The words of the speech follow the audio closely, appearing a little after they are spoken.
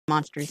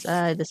monsters.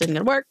 This isn't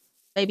gonna work,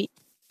 baby.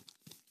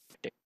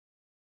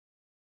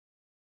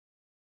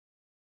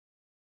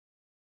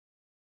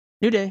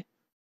 New day.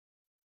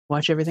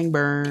 Watch everything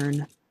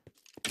burn.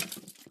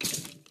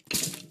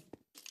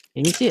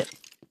 Can you see it?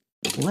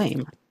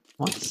 Flame.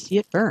 Want to see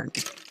it burn.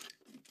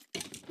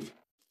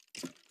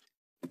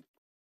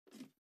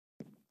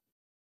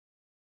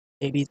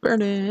 Baby's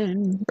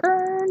burning.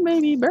 Burn,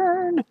 baby,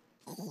 burn.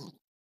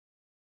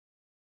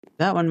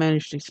 That one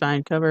managed to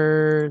find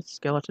cover.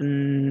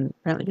 Skeleton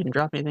apparently didn't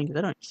drop anything because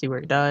I don't see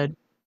where he died.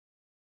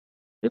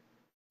 Oop.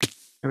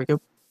 There we go.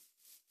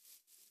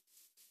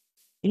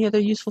 Any other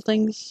useful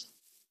things?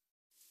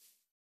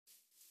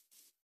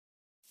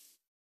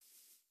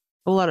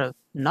 A whole lot of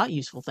not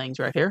useful things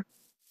right here.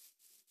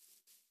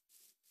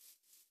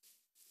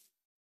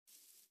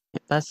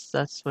 Yep,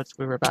 that's what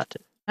we were about to.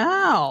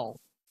 Ow!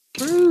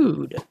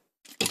 Rude.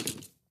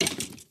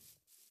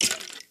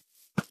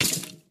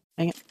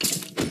 Dang it.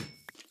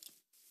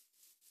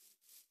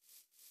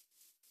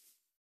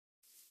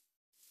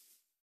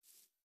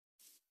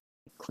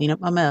 Clean up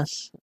my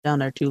mess. Down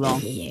there too long.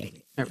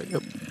 There we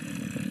go.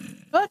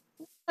 But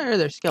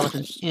there's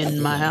skeletons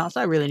in my house.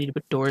 I really need to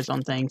put doors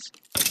on things.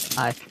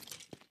 Let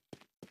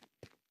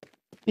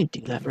me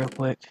do that real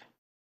quick.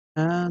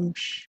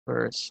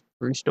 Sure,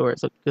 spruce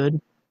doors look good.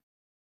 Have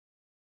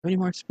any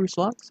more spruce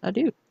locks? I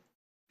do.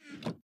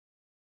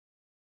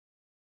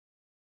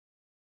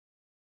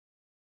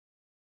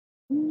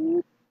 I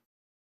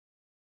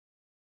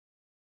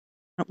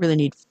don't really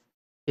need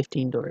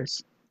 15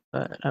 doors,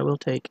 but I will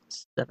take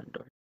 7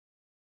 doors.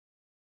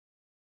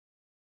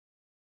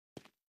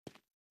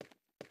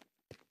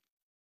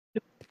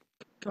 Yep.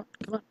 Come on,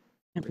 come on.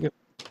 There we go.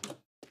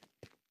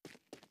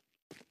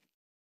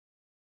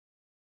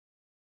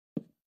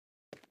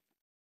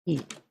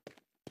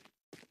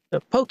 So,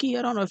 Pokey,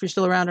 I don't know if you're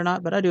still around or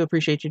not, but I do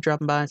appreciate you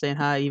dropping by and saying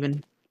hi,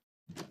 even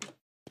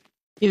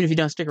if you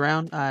don't stick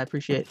around. I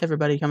appreciate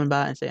everybody coming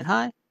by and saying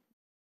hi,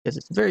 because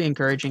it's very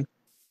encouraging.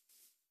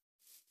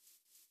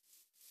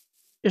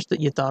 Just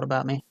that you thought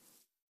about me.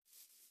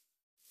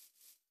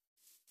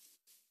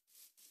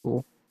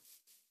 Cool.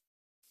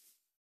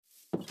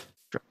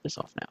 Drop this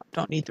off now.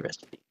 Don't need the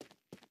rest of these.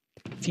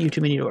 A few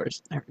too many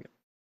doors. There we go.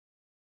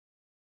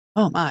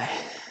 Oh my.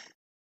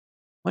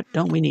 What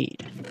don't we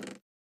need?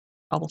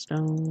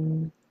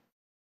 Cobblestone.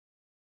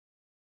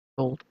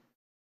 Gold.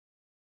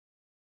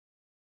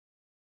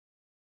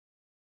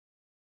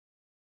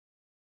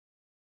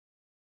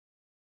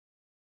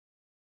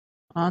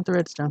 On the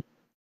redstone.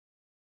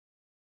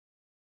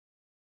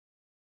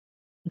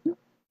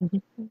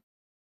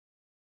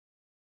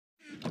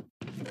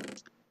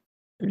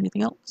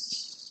 Anything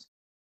else?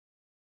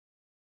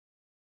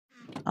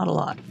 Not a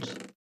lot.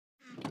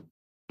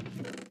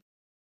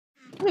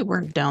 They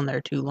weren't down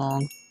there too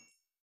long.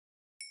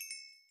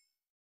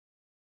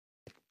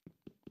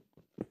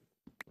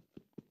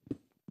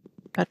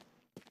 Got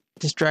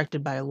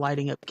distracted by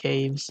lighting up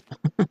caves.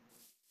 I'm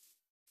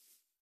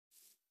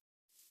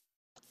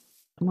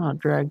gonna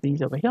drag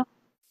these over here.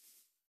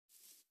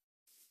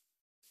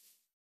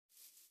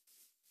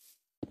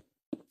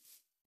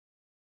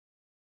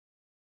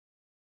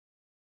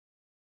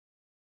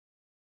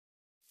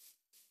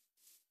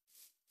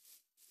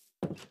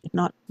 Did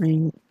not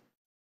bring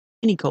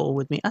any coal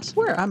with me. I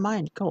swear I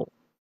mined coal.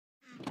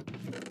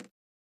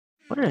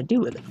 What did I do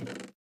with it?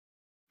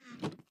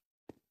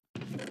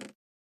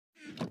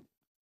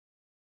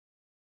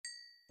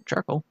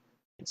 Charcoal.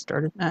 Get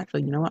started.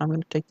 Actually, you know what? I'm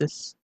going to take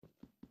this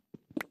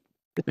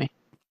with me.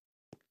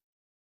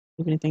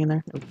 Leave anything in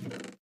there? Nope.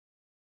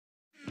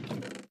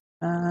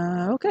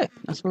 Okay.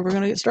 That's what we're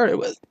going to get started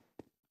with.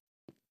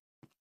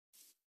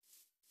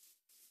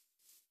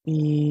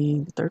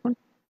 The third one.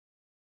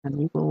 And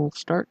we will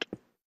start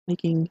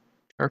making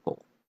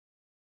charcoal.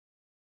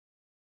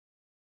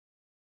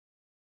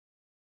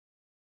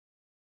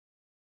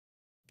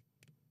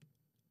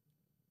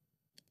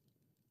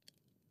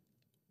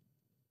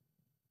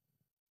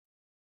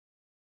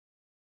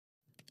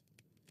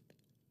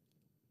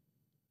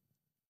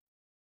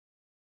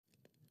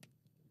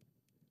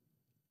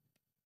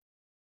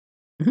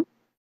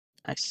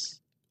 Nice.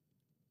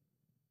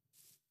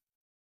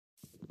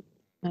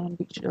 And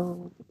we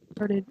shall get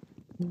started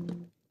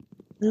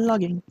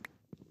logging.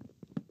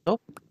 Oh,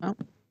 well,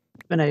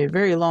 it's been a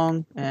very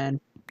long and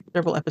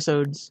several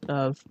episodes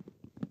of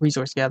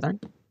resource gathering.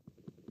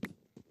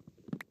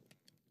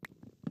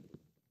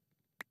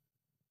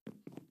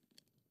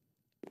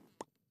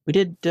 We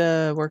did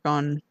work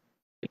on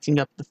fixing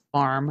up the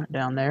farm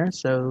down there,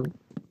 so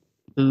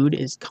food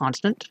is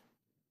constant.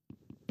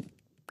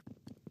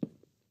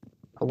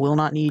 I will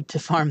not need to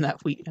farm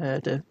that wheat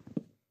to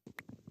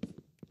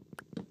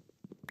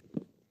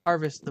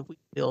harvest the wheat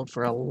field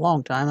for a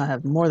long time. I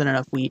have more than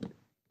enough wheat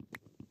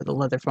for the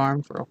leather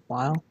farm for a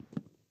while.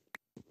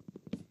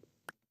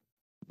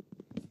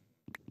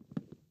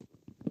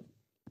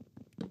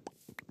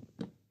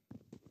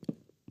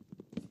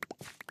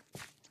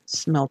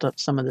 Smelt up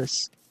some of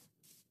this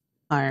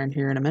iron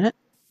here in a minute.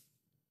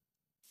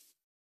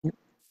 Yep,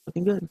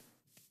 looking good.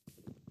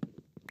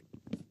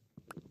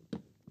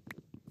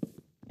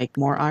 make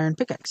more iron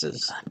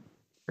pickaxes.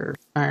 Or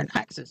iron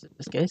axes in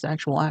this case.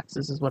 Actual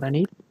axes is what I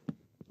need.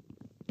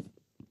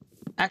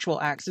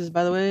 Actual Axes,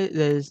 by the way,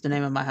 is the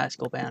name of my high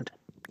school band.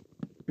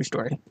 True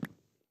story.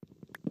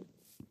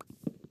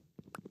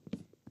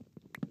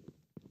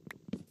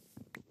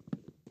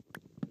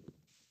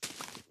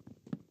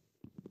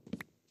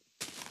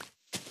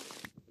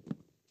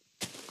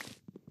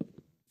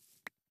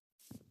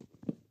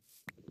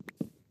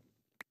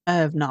 I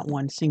have not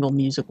one single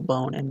musical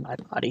bone in my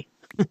body.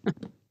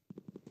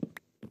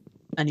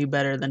 I knew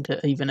better than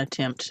to even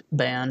attempt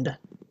band.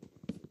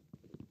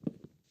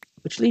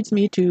 Which leads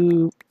me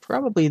to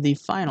probably the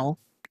final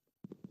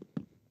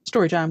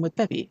story time with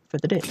Peppy for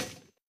the day.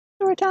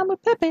 Story time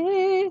with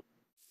Peppy!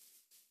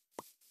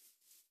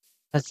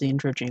 That's the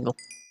intro jingle.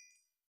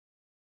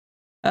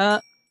 Yeah,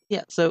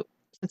 so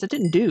since I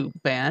didn't do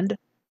band,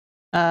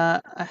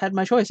 I had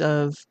my choice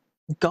of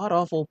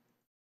god-awful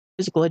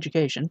physical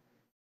education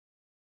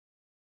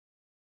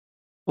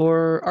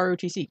or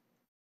ROTC.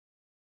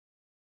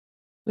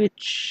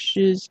 Which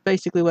is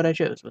basically what I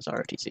chose, was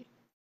ROTC.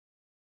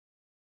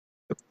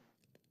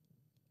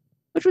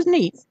 Which was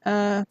neat.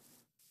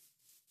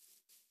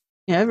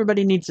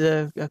 Everybody needs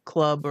a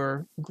club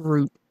or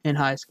group in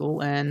high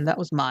school, and that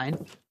was mine.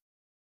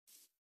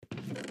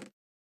 I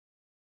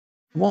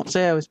won't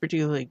say I was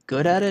particularly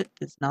good at it.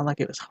 It's not like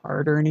it was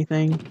hard or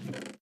anything.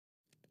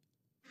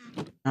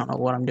 I don't know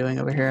what I'm doing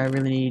over here. I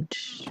really need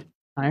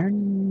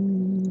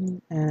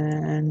iron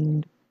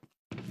and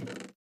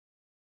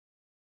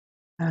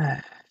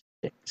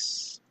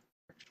 6.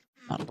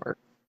 That'll work.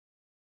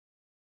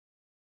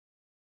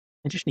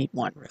 I just need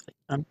 1, really.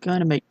 I'm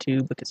gonna make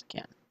 2 because I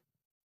can.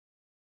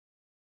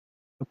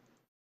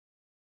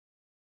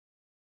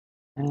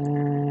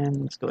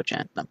 And let's go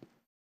enchant them.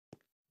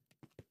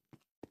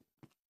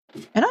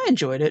 And I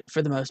enjoyed it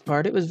for the most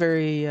part. It was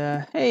very,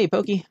 hey,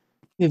 Pokey,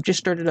 we've just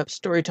started up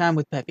story time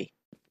with Peppy.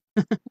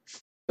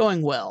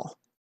 Going well.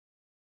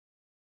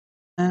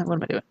 What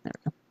am I doing? There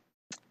we go.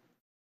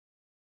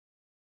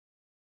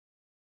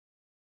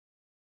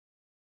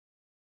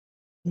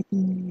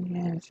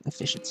 Yeah,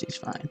 efficiency's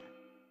fine.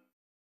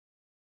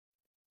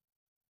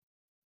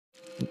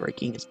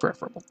 Breaking is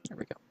preferable. There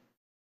we go.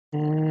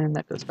 And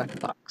that goes back in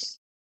the box.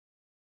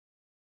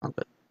 I'll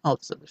put all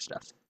this other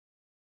stuff.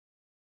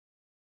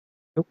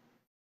 Nope.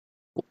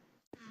 Cool.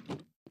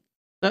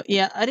 So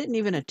yeah, I didn't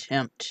even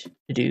attempt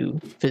to do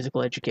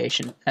physical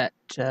education at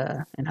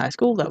in high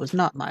school. That was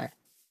not my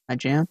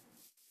jam.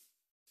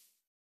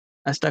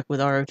 I stuck with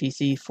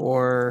ROTC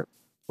for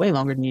way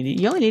longer than you need.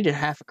 You only needed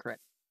half a credit,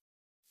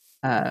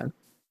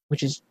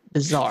 which is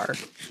bizarre.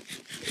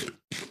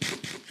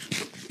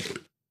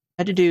 I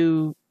had to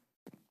do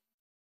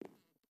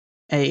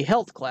a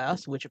health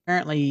class, which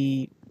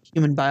apparently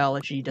human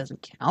biology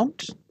doesn't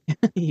count.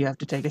 You have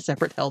to take a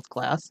separate health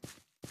class.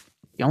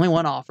 The only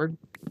one offered.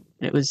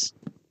 And it was,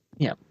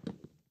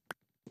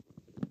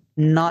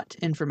 not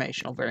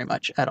informational very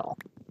much at all.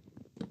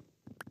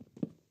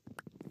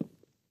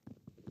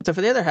 So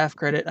for the other half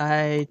credit,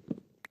 I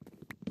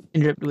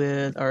ended up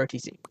with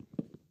ROTC.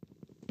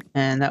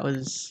 And that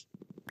was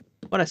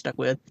what I stuck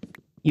with.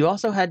 You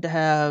also had to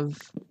have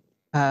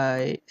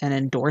an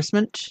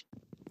endorsement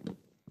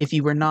if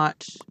you were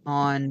not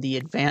on the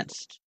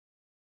advanced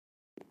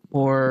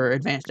or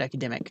advanced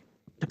academic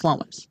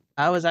diplomas.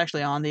 I was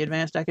actually on the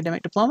advanced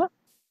academic diploma,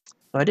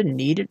 so I didn't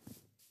need an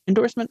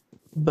endorsement,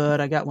 but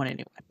I got one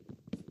anyway.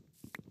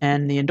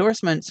 And the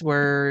endorsements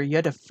were you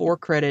had to have 4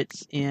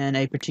 credits in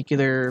a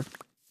particular,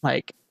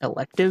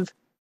 elective,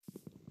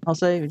 I'll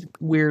say. It's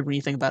weird when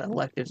you think about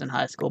electives in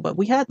high school, but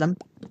we had them.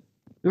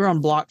 We were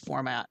on block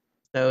format.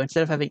 So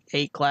instead of having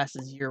 8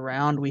 classes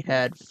year-round, we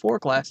had 4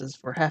 classes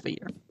for half a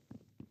year.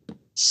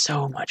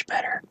 So much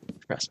better,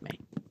 trust me.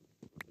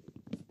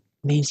 It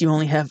means you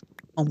only have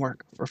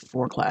homework for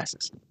 4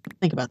 classes.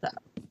 Think about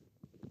that.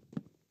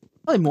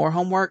 Probably more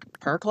homework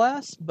per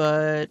class,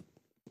 but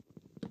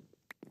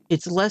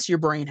it's less your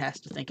brain has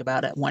to think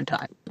about at one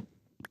time.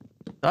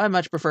 So I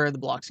much prefer the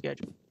block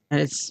schedule. And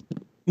it's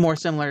more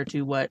similar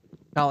to what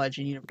college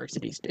and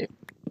universities do.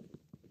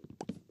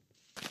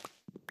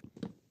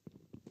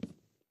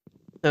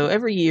 So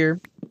every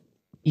year,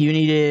 you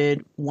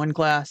needed 1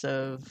 class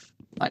of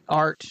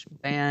art,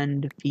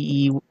 band,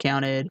 PE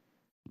counted,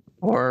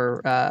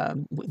 or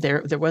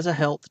there was a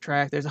health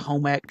track, there's a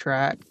home ec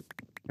track,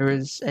 there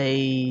was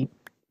a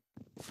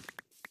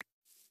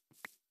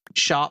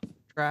shop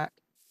track.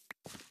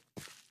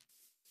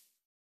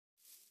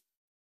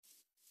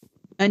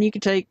 And you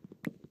could take,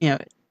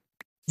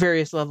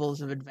 various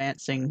levels of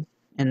advancing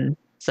in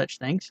such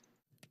things.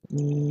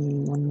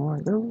 Need 1 more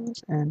of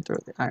those and throw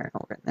the iron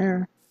ore in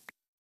there.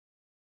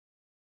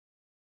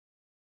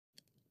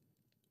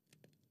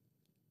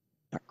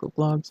 Charcoal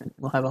logs, and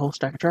we'll have a whole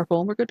stack of charcoal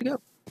and we're good to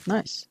go.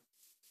 Nice.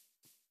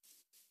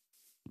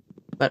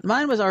 But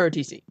mine was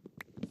ROTC.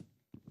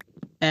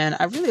 And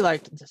I really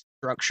liked the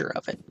structure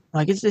of it.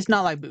 It's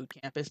not like boot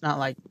camp. It's not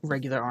like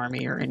regular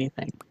army or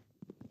anything.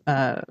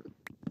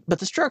 But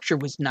the structure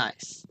was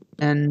nice.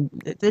 And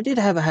they did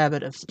have a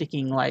habit of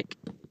sticking,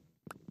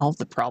 all of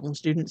the problem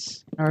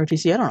students in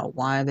ROTC. I don't know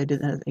why they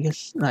did that. I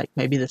guess like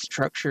maybe the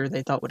structure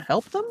they thought would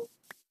help them.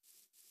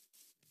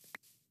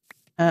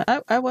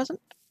 I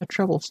wasn't a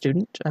trouble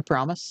student, I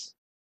promise.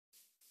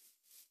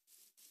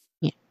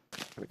 Yeah,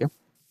 there we go.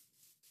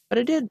 But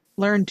I did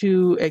learn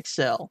to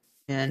excel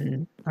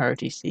in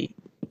ROTC.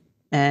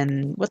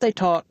 And what they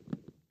taught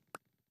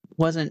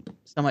wasn't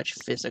so much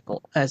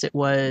physical as it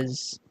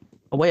was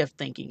a way of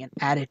thinking, an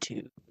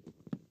attitude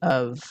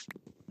of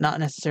not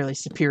necessarily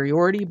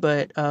superiority,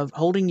 but of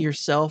holding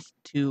yourself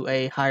to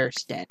a higher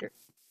standard.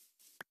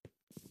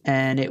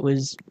 And it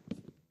was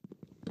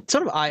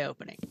sort of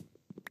eye-opening.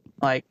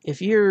 Like,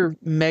 if you're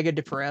mega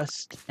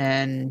depressed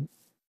and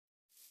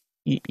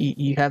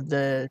you have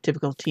the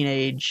typical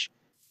teenage,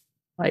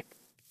 like,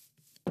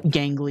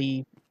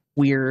 gangly,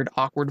 weird,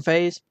 awkward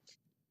phase,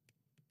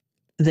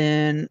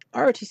 then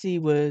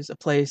ROTC was a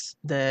place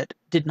that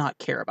did not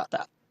care about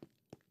that.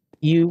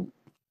 You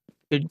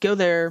could go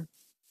there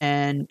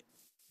and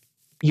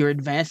your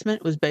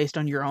advancement was based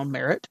on your own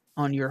merit,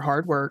 on your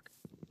hard work,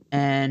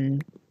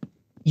 and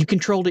you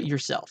controlled it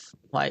yourself.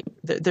 Like,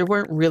 there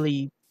weren't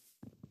really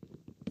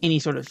any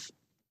sort of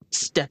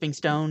stepping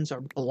stones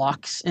or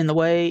blocks in the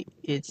way.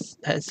 It's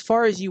as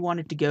far as you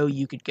wanted to go,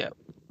 you could go.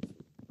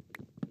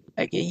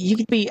 Like, you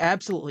could be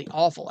absolutely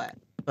awful at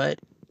it, but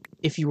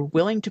if you were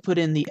willing to put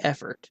in the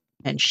effort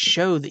and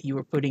show that you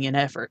were putting in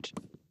effort,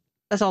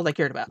 that's all they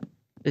cared about.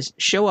 Just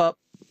show up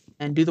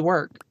and do the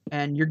work,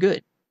 and you're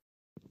good.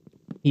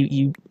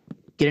 You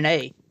get an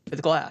A for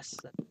the class.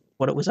 That's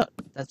what it was up.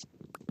 That's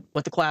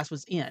what the class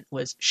was in,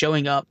 was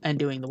showing up and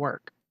doing the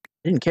work.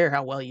 They didn't care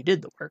how well you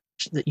did the work,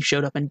 that you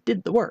showed up and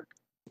did the work.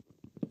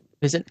 It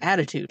was an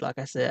attitude, like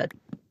I said.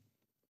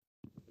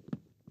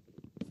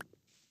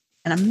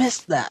 And I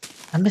missed that.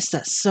 I missed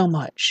that so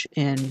much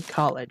in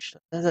college.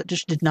 That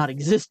just did not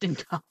exist in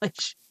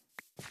college.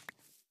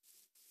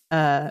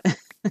 I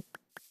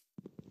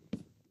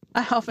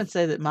often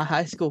say that my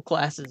high school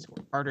classes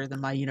were harder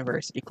than my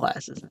university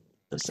classes.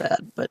 So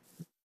sad, but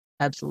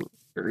absolutely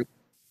true.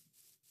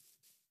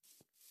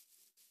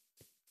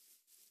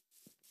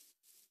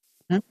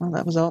 Well,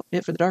 that was all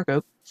it for the Dark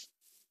Oak.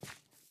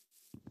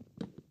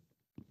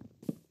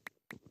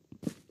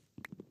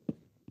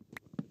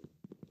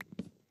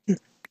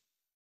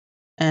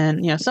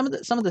 And some of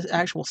the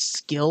actual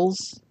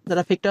skills that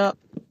I picked up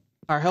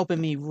are helping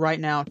me right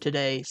now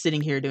today,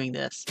 sitting here doing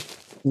this.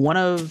 One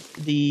of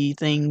the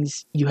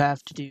things you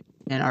have to do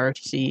in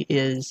ROTC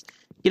is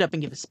get up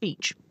and give a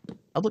speech,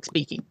 public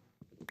speaking,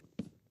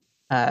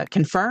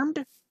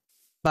 confirmed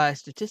by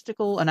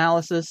statistical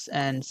analysis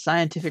and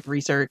scientific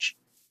research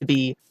to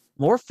be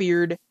more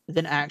feared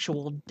than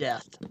actual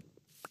death.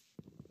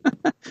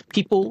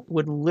 People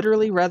would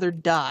literally rather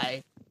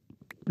die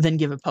than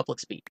give a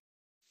public speech.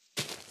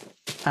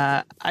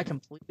 I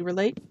completely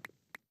relate.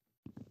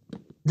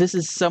 This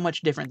is so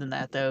much different than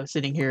that, though,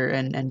 sitting here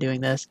and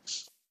doing this.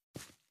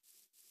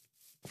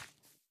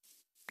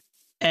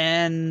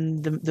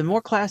 And the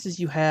more classes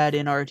you had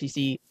in ROTC,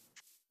 the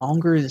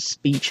longer the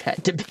speech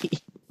had to be.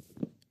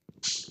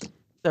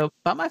 So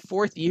by my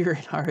 4th year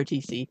in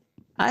ROTC,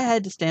 I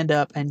had to stand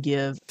up and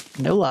give,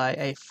 no lie,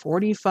 a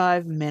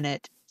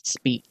 45-minute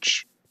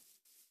speech.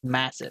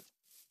 Massive.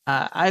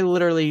 I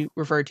literally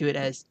refer to it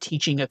as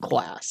teaching a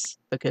class,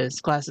 because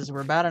classes were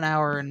about an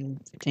hour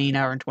and 15,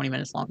 hour and 20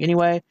 minutes long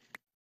anyway.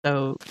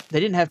 So they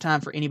didn't have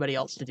time for anybody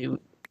else to do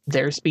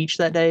their speech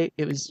that day.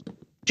 It was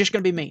just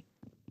going to be me.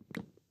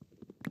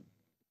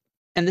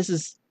 And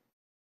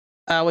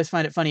I always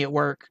find it funny at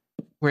work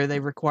where they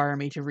require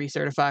me to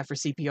recertify for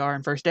CPR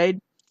and first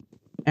aid.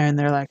 And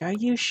they're like, "Are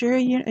you sure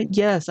you?"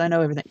 Yes, I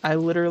know everything. I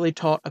literally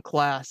taught a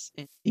class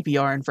in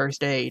CPR and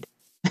first aid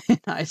in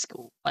high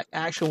school. Like,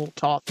 actual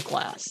taught the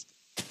class.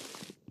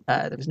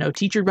 There was no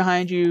teacher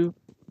behind you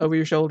over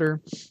your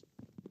shoulder.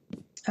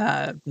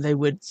 They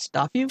would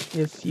stop you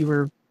if you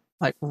were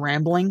like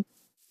rambling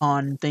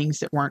on things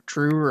that weren't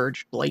true or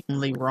just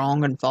blatantly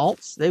wrong and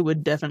false. They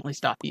would definitely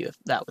stop you if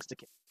that was the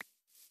case.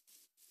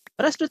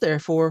 But I stood there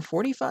for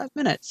 45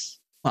 minutes.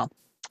 Well,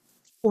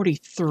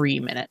 43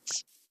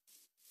 minutes.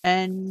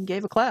 And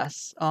gave a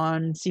class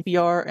on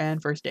CPR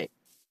and first aid.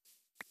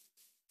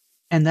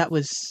 And that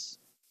was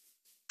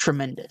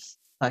tremendous.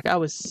 Like, I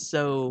was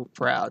so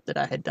proud that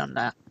I had done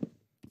that.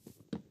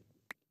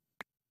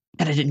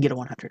 And I didn't get a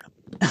 100.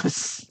 I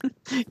was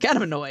kind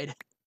of annoyed.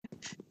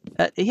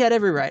 He had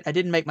every right. I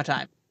didn't make my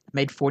time. I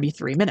made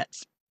 43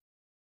 minutes.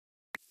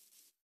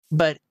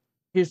 But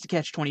here's the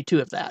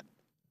catch-22 of that.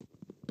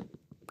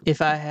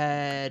 If I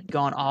had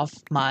gone off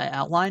my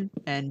outline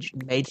and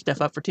made stuff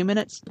up for 2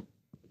 minutes,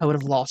 I would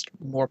have lost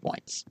more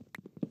points.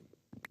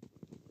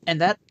 And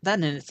that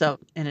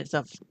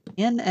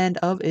in and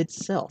of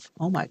itself,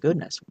 oh my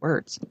goodness,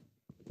 words,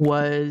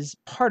 was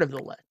part of the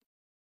lesson.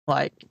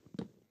 Like,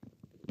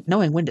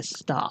 knowing when to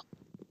stop.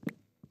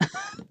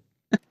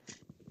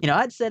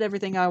 I'd said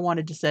everything I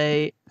wanted to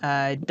say.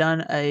 I'd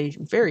done a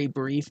very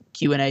brief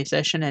Q&A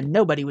session, and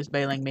nobody was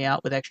bailing me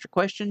out with extra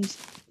questions.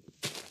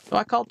 So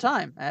I called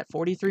time at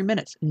 43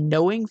 minutes,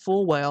 knowing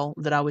full well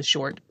that I was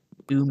short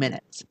 2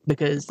 minutes,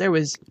 because there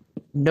was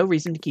no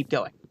reason to keep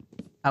going.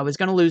 I was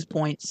going to lose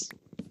points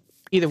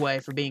either way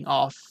for being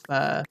off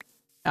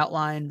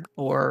outline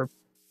or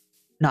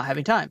not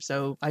having time.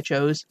 So I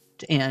chose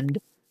to end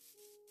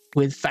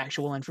with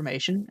factual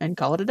information and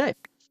call it a day.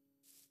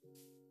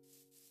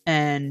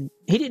 And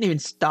he didn't even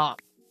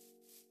stop,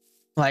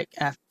 like,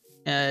 after,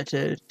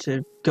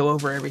 to go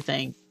over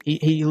everything.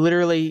 He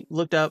literally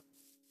looked up.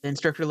 The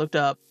instructor looked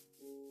up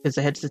because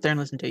they had to sit there and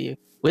listen to you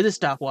with a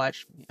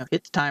stopwatch.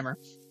 Hit the timer,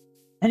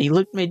 and he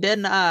looked me dead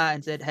in the eye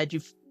and said, "Had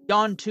you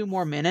gone 2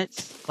 more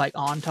minutes, like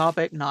on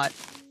topic, not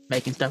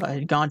making stuff, I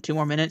had gone 2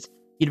 more minutes,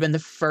 you'd have been the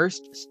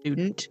first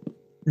student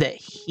that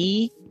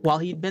while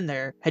he'd been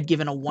there, had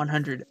given a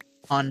 100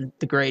 on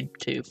the grade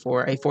to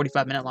for a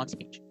 45-minute long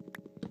speech."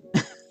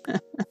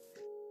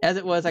 As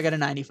it was, I got a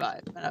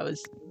 95, and I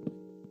was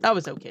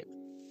okay.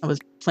 I was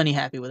plenty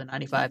happy with a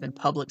 95 in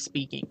public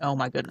speaking. Oh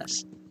my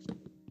goodness.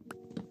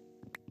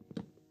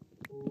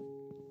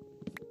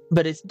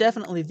 But it's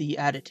definitely the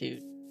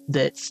attitude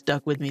that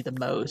stuck with me the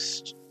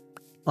most.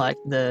 Like,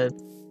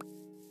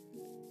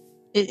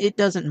 it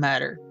doesn't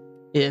matter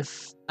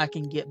if I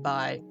can get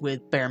by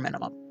with bare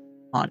minimum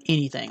on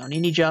anything, on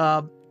any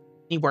job,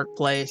 any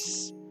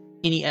workplace,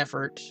 any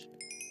effort.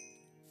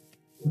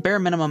 Bare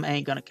minimum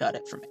ain't gonna cut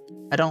it for me.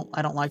 I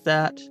don't like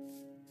that.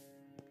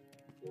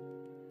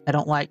 I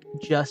don't like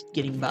just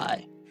getting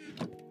by.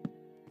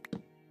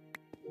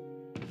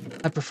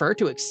 I prefer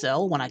to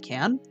excel when I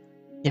can.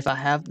 If I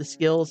have the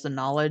skills, the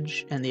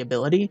knowledge, and the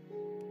ability,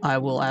 I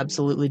will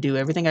absolutely do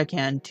everything I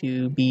can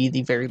to be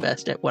the very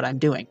best at what I'm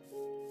doing.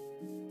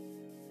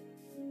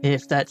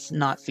 If that's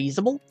not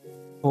feasible,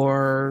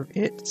 or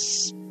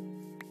it's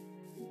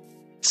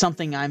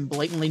something I'm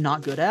blatantly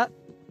not good at,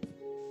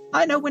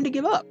 I know when to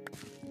give up.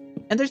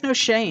 And there's no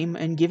shame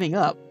in giving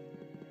up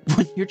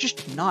when you're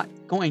just not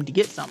going to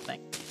get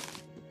something.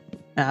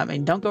 I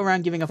mean, don't go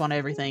around giving up on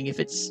everything if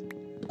it's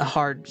a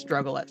hard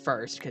struggle at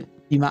first, because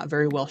you might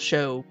very well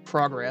show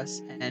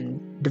progress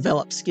and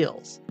develop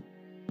skills.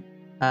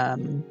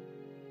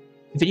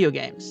 Video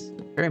games,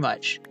 very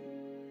much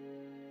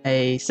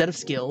a set of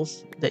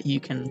skills that you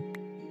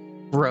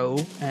can grow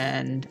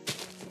and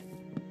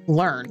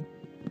learn.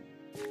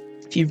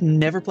 If you've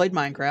never played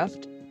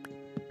Minecraft,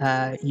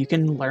 you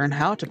can learn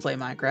how to play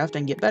Minecraft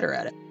and get better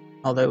at it.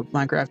 Although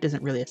Minecraft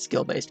isn't really a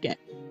skill-based game.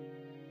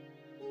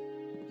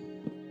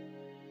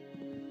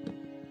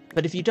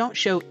 But if you don't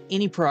show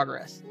any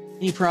progress,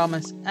 any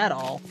promise at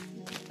all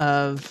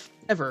of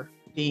ever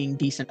being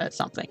decent at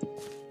something,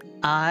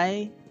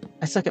 I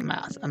suck at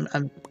math.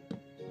 I'm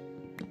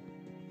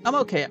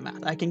okay at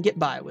math. I can get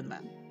by with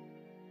math.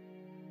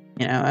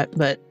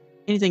 But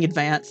anything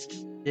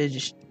advanced,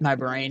 my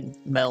brain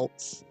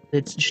melts.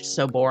 It's just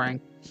so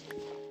boring.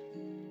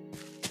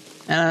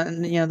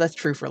 And that's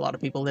true for a lot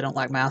of people. They don't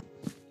like math.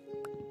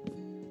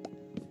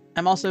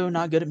 I'm also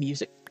not good at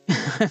music.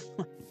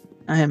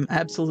 I am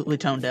absolutely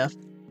tone deaf.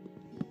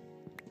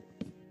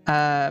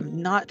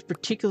 Not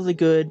particularly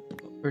good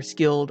or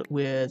skilled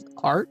with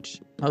art,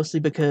 mostly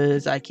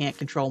because I can't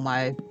control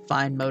my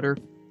fine motor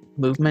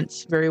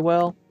movements very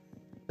well.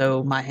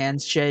 So my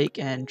hands shake,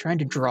 and trying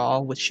to draw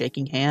with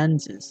shaking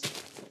hands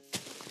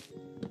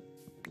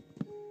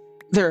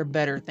there are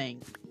better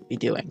things to be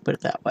doing, put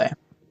it that way.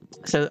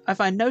 So I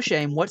find no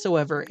shame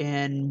whatsoever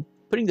in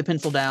putting the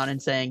pencil down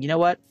and saying, you know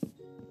what?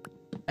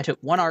 I took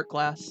one art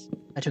class.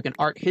 I took an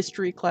art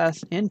history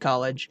class in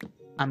college.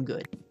 I'm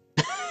good.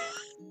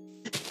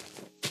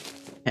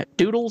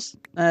 Doodles,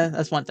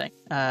 that's one thing.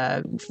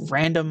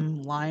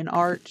 Random line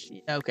art,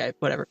 okay,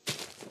 whatever.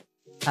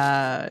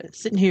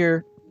 Sitting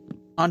here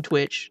on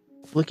Twitch,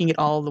 looking at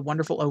all the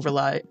wonderful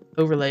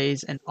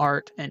overlays and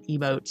art and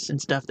emotes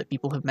and stuff that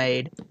people have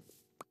made.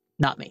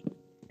 Not me.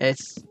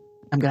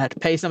 I'm gonna have to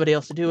pay somebody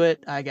else to do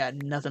it. I got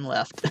nothing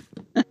left.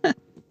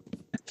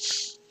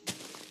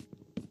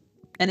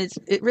 And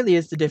it really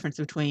is the difference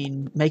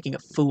between making a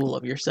fool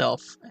of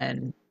yourself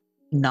and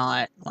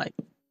not, like,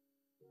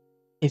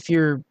 if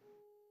you're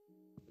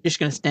just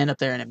gonna stand up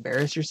there and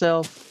embarrass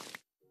yourself,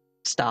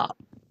 stop.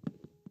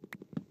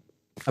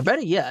 Or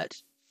better yet,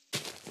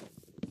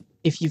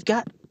 if you've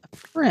got a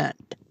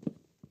friend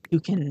who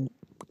can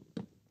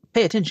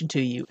pay attention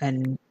to you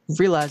and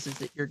realizes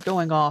that you're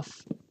going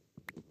off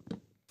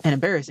and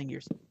embarrassing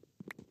yourself,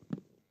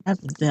 have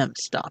them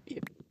stop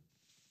you.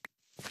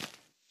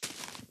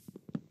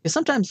 Because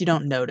sometimes you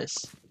don't notice,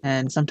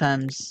 and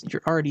sometimes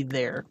you're already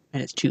there,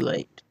 and it's too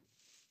late.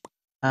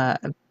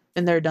 I've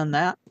been there, done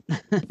that.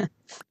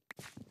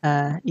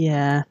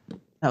 Yeah,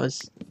 that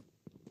was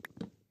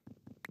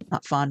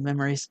not fond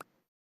memories.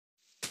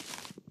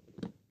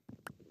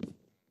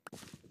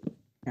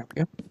 There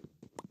we go.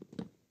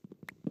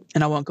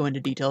 And I won't go into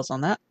details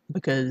on that,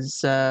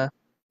 because,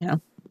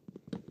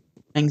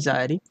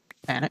 anxiety,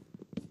 panic.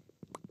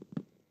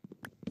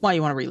 Why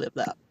you want to relive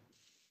that?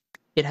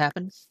 It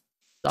happens.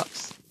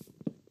 Sucks.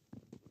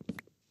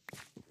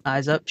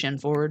 Eyes up, chin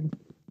forward.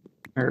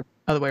 Or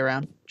other way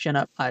around. Chin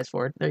up, eyes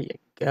forward. There you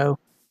go.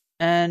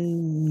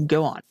 And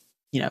go on.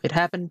 It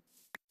happened.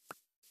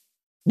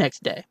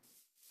 Next day.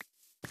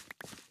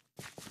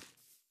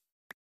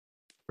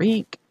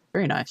 ink.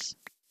 Very nice.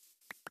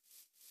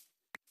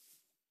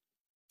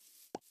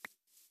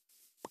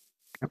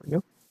 There we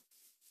go.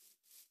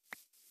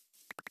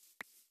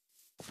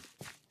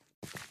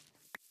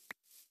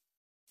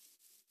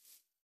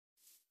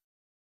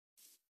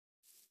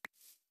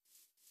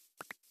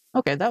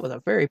 Okay, that was a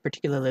very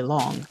particularly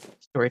long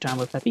story time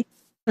with Peppy.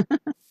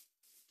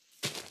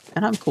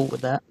 And I'm cool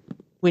with that.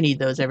 We need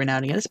those every now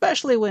and again,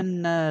 especially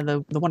when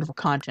the wonderful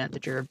content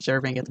that you're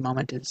observing at the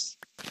moment is,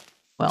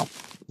 well,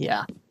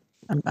 yeah.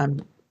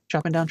 I'm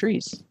chopping down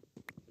trees.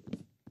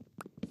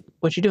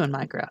 What you doing,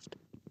 Minecraft?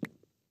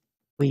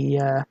 We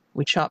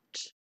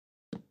chopped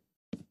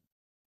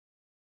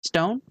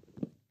stone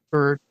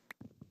for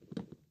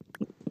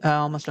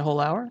almost a whole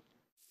hour,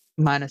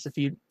 minus a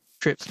few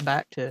trips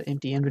back to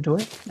empty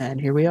inventory,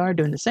 and here we are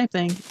doing the same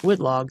thing with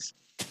logs.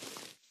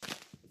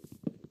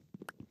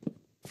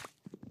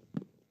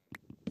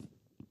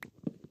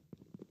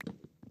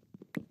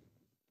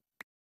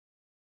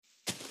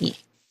 Yeah.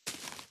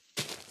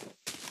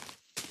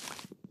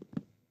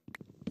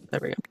 There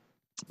we go.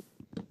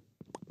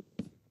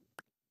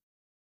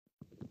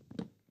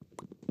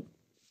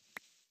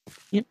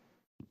 Yep.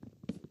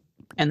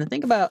 And the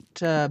thing about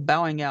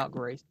bowing out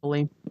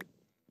gracefully,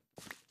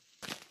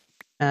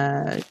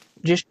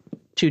 just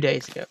 2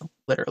 days ago,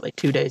 literally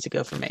 2 days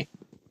ago for me,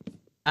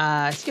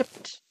 I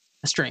skipped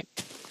a stream.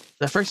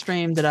 The first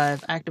stream that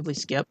I've actively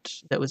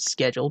skipped that was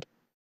scheduled,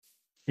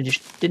 I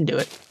just didn't do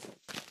it.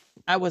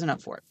 I wasn't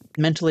up for it.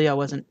 Mentally, I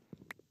wasn't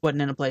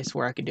in a place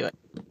where I could do it.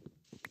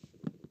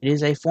 It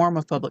is a form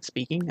of public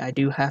speaking. I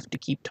do have to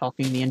keep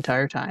talking the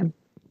entire time.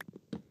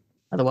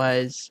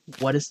 Otherwise,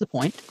 what is the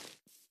point?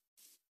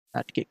 I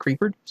have to get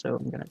creepered, so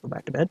I'm going to go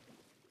back to bed.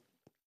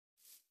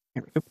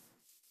 Here we go.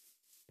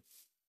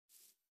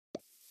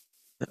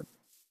 The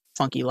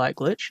funky light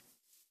glitch.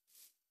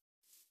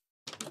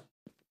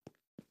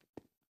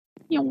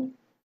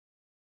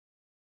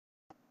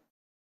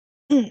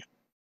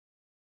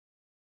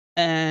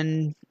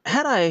 And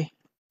had I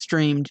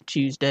streamed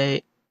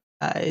Tuesday,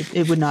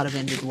 it would not have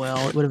ended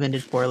well. It would have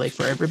ended poorly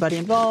for everybody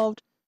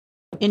involved.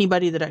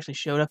 Anybody that actually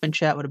showed up in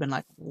chat would have been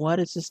like, what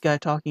is this guy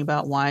talking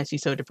about? Why is he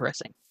so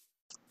depressing?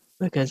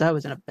 Because I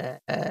was in a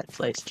bad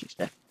place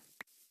Tuesday.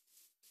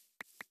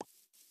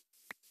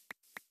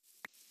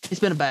 It's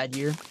been a bad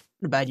year.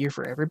 A bad year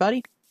for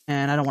everybody.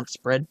 And I don't want to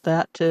spread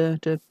that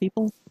to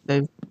people.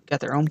 They've got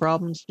their own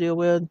problems to deal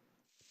with.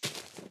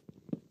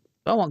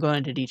 So I won't go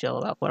into detail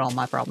about what all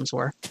my problems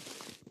were.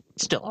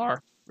 Still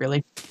are,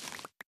 really.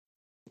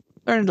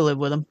 Learning to live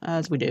with them,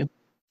 as we do.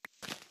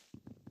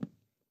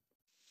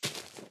 There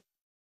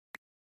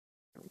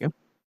we go.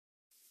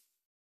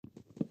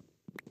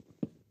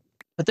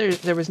 But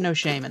there was no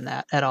shame in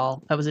that at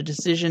all. That was a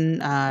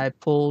decision. I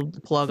pulled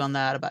the plug on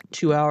that about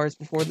 2 hours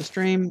before the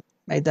stream.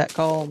 Made that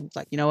call. It's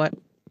like, you know what?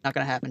 Not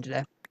going to happen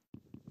today.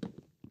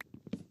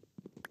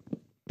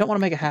 Don't want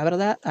to make a habit of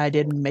that. I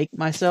did make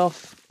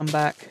myself come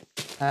back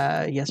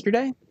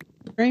yesterday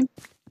stream,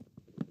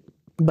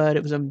 but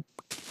it was a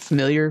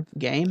familiar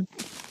game.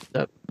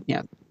 So,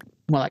 yeah,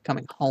 more like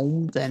coming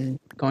home than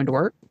going to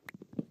work.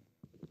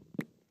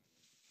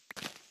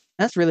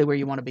 That's really where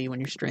you want to be when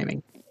you're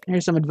streaming.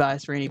 Here's some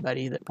advice for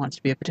anybody that wants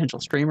to be a potential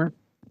streamer.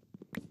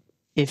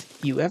 If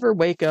you ever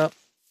wake up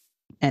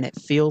and it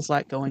feels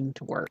like going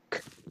to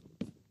work,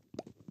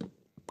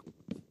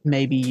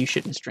 maybe you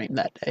shouldn't stream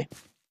that day.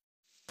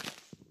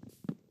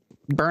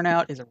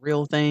 Burnout is a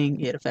real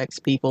thing. It affects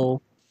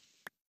people.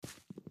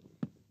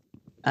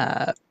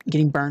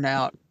 Getting burned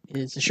out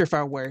is a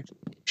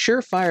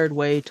surefire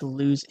way to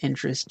lose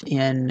interest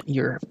in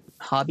your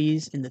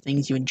hobbies and the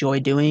things you enjoy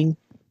doing,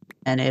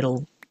 and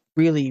it'll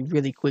really,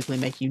 really quickly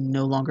make you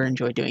no longer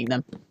enjoy doing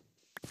them.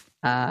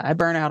 I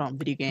burn out on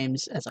video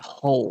games as a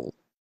whole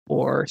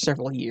for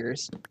several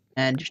years,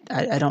 and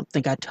I don't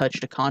think I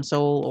touched a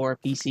console or a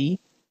PC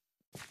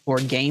or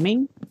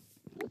gaming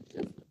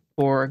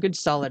for a good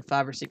solid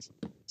 5 or 6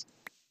 years.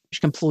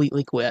 Just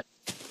completely quit.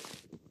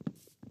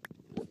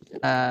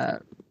 Some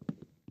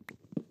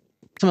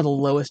of the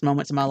lowest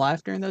moments in my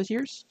life during those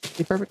years, to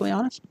be perfectly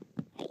honest.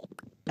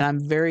 And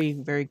I'm very,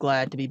 very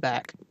glad to be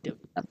back doing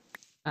them.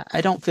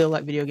 I don't feel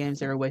like video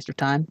games are a waste of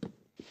time.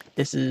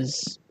 This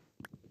is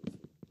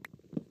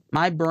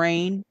my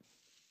brain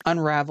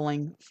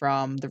unraveling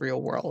from the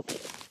real world.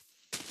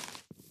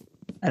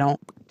 I don't,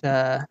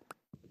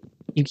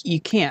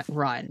 you can't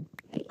run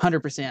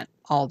 100%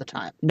 all the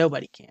time.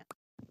 Nobody can.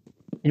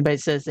 Anybody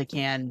says they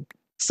can,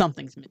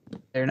 something's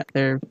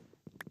missing.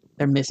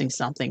 They're missing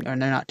something, or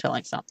they're not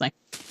telling something.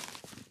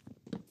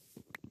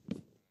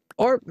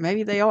 Or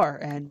maybe they are,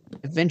 and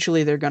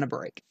eventually they're gonna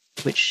break.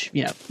 Which,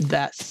 you know,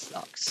 that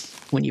sucks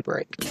when you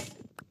break.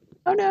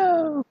 Oh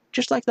no!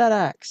 Just like that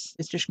axe.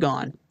 It's just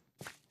gone.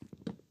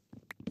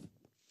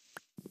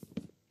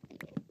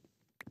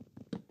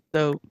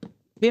 So,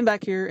 being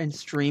back here and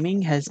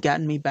streaming has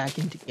gotten me back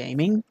into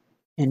gaming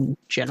in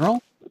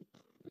general.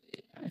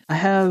 I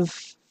have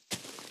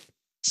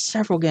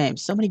several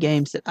games, so many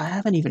games that I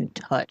haven't even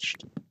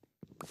touched.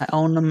 I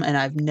own them and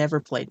I've never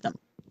played them.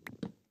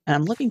 And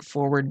I'm looking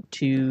forward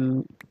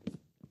to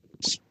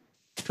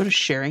sort of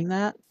sharing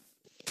that,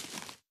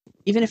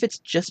 even if it's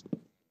just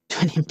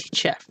an empty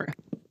chat room.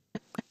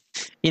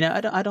 You know,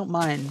 I don't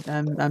mind.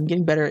 I'm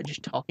getting better at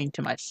just talking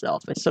to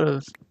myself. It's sort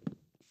of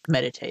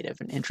meditative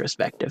and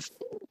introspective.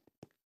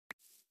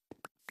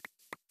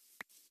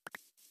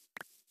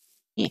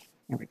 Yeah,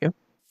 there we go.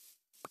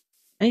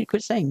 I need to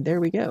quit saying "there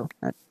we go."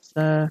 That's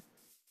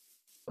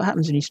what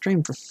happens when you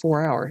stream for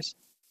 4 hours.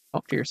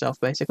 Talk to yourself,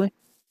 basically.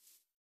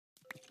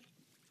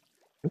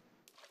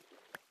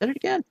 Did it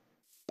again.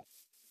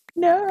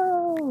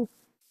 No!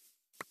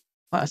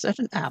 Wow, is that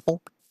an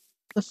apple?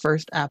 The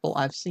first apple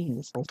I've seen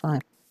this whole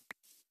time.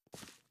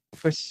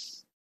 Of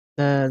course,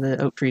 the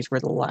oak trees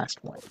were the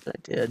last one that I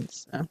did,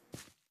 so.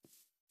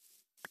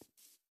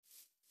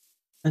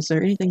 Is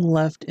there anything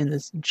left in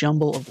this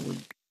jumble of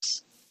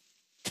leaves?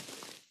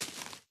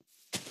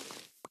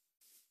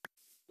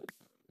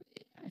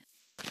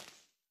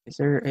 Is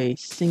there a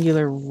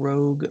singular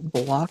rogue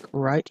block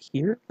right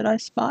here that I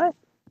spy?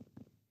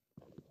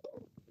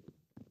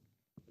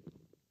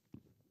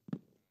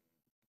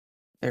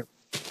 There.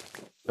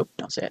 Nope,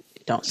 don't say it.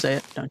 Don't say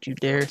it. Don't you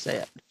dare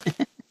say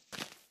it.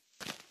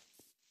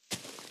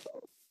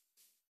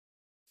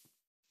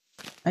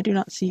 I do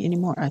not see any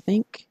more. I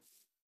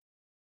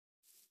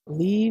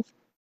believe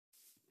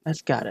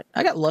that's got it.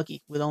 I got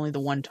lucky with only the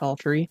one tall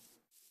tree.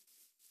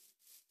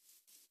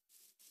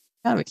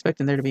 I'm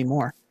expecting there to be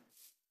more.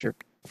 Sure.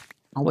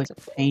 Always a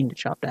pain to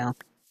chop down.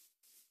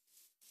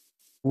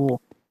 Cool.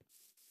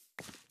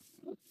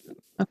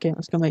 Okay,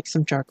 let's go make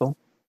some charcoal.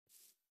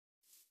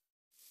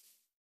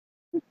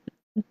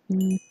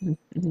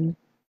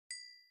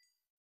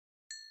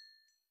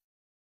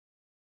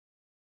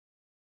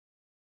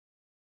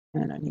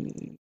 And I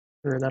need...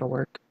 Sure, that'll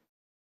work.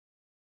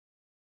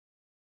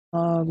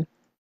 Log.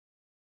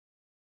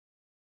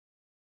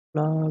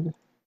 Log.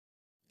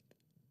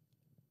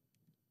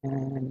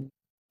 And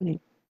I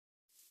need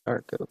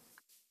dark oak.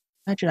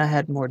 Imagine I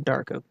had more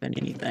dark oak than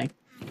anything.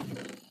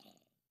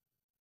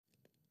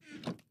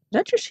 Did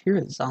I just hear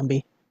a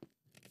zombie?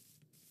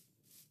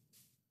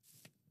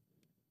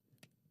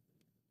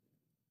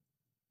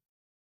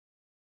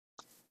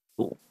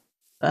 Cool.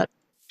 That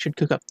should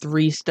cook up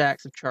 3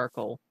 stacks of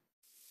charcoal,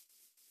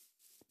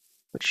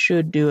 which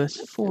should do us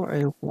for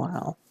a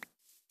while.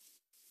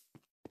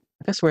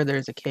 I swear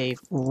there's a cave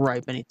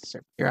right beneath the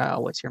surface here. I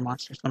always hear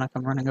monsters when I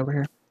come running over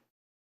here.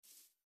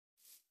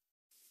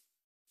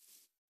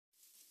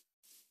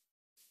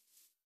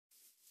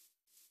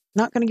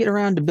 Not going to get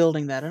around to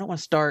building that. I don't want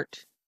to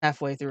start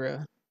halfway through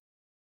a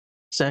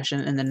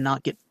session and then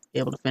not get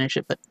able to finish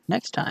it, but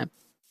next time.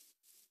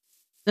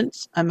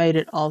 Since I made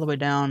it all the way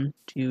down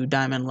to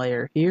diamond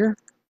layer here,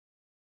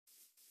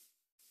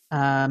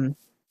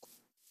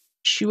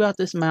 chew out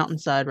this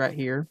mountainside right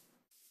here,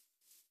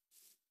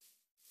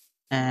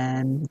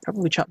 and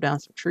probably chop down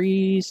some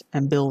trees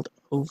and build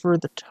over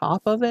the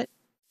top of it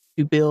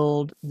to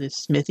build this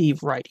smithy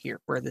right here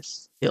where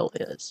this hill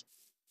is.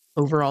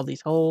 Over all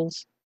these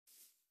holes.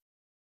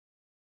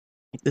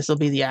 This will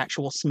be the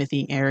actual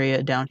smithing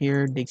area down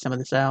here. Dig some of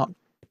this out.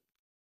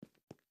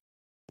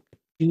 I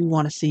do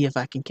want to see if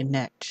I can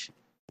connect.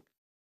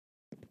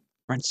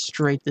 Run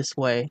straight this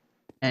way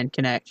and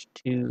connect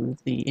to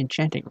the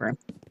enchanting room.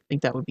 I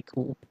think that would be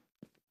cool.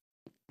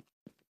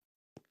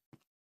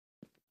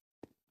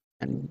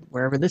 And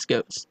wherever this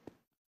goes.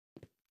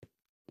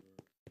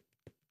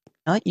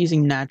 I like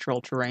using natural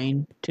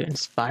terrain to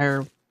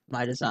inspire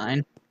my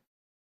design.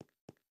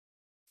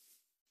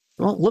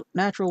 It won't look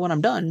natural when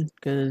I'm done,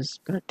 because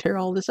I'm going to tear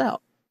all this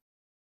out.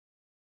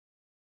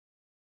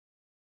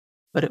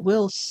 But it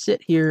will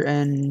sit here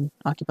and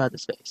occupy the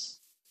space.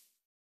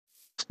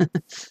 I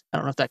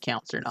don't know if that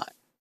counts or not.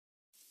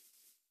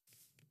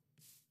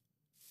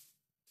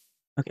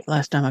 Okay,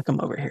 last time I come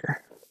over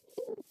here.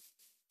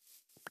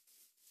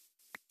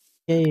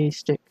 Yay,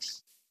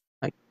 sticks.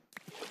 Like,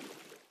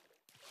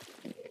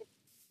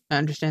 I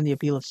understand the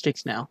appeal of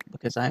sticks now,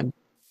 because I'm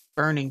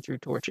burning through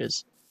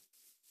torches.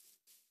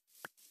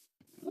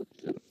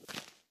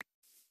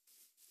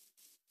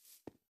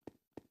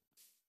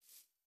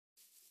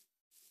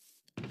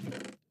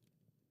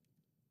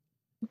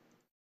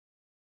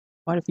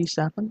 Quite a few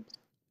saplings.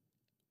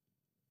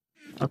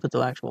 I'll put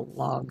the actual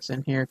logs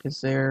in here,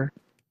 because they're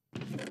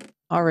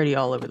already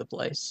all over the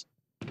place.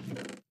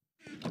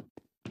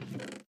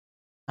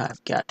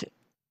 I've got to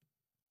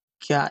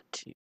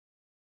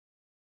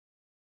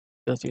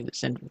go through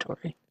this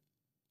inventory.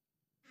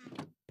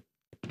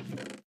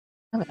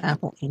 Have an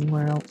apple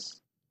anywhere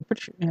else? I'm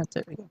pretty sure. Yeah,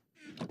 there we go.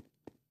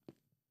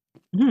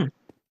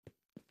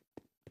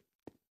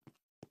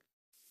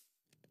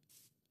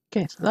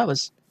 Okay, so that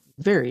was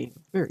very,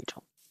 very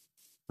tall.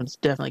 It's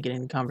definitely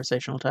getting the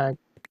conversational tag.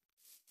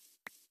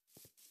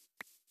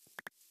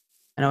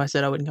 I know I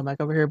said I wouldn't come back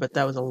over here, but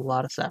that was a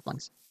lot of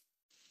saplings.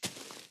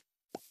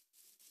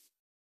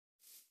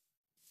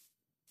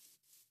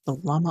 The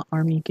llama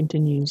army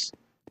continues.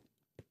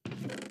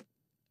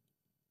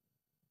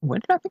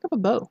 When did I pick up a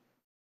bow?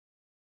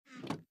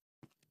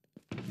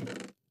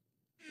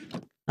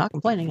 Not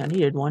complaining, I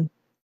needed one.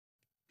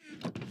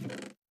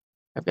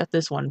 I've got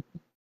this one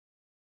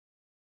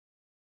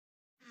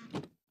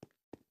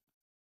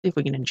See if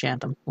we can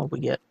enchant them. What we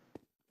get.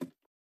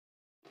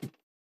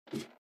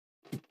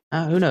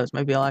 Who knows?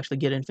 Maybe I'll actually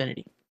get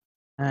infinity.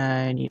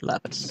 I need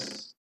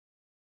lapis.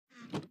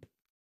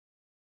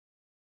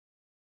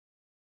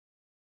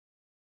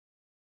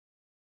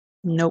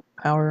 Nope.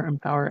 Power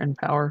and power and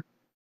power.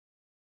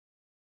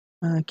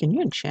 Can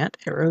you enchant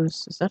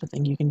arrows? Is that a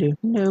thing you can do?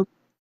 Nope.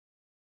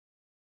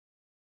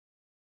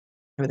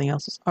 Everything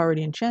else is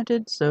already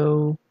enchanted,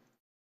 so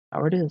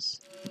power it is.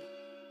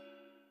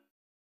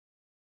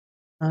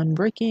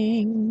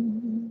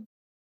 Unbreaking.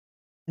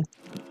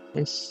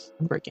 Yes,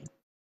 unbreaking.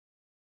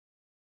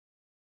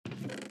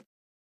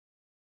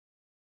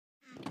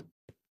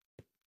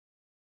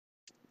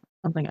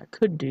 Something I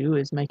could do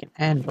is make an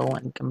anvil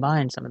and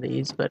combine some of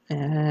these, but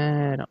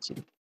I don't see.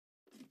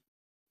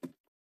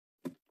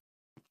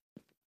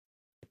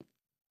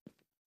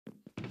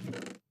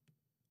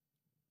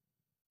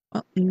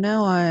 Well,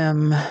 now I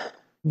am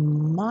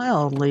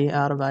mildly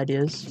out of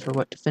ideas for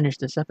what to finish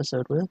this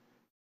episode with.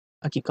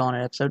 I keep calling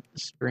it episode,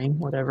 stream,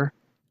 whatever.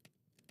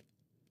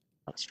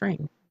 Oh, string.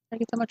 Where did I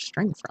get that much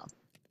string from?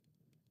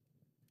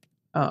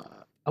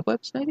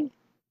 Cobwebs, maybe?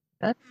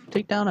 Did I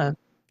take down a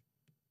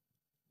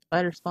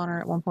spider spawner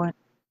at one point?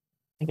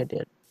 I think I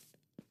did.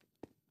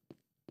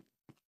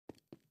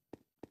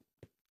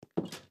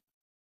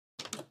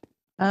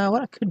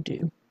 What I could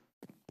do.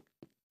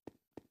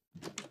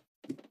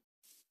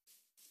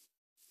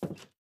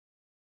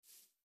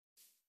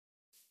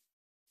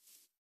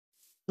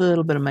 A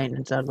little bit of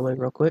maintenance out of the way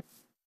real quick.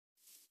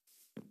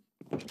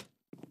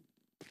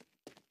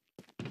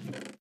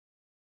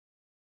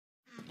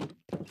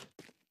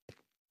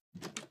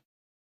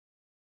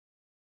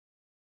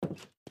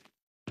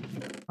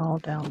 All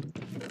down.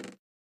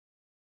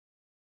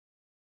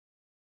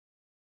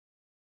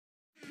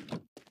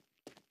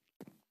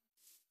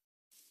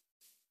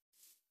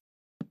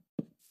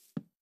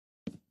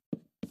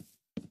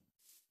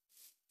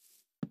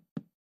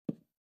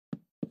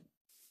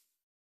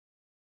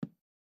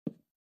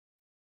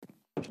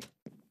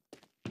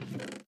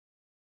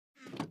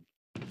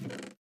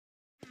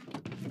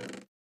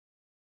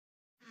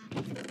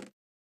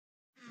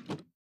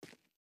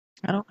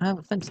 I don't have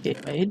a fence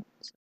gate made.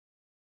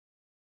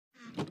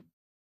 So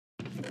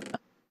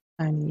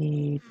I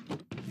need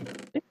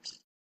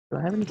sticks. Do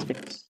I have any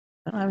sticks?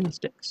 I don't have any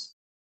sticks.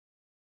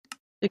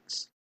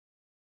 Sticks.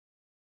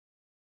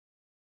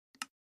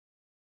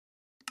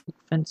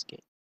 Fence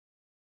gate.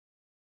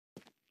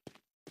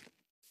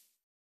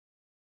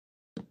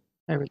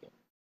 There we go.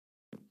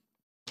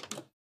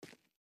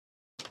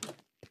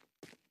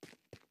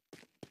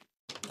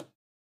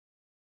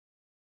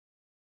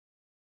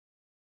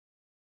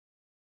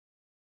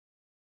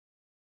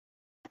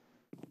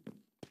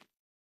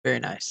 Very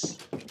nice.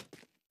 There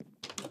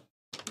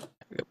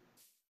we go.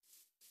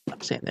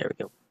 I'm saying there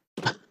we go.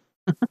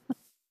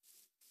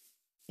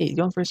 Hey, he's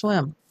going for a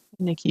swim.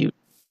 Isn't he cute?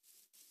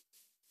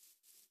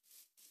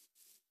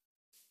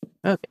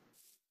 Okay.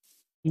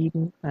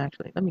 Even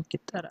actually, let me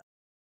get that up.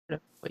 Instead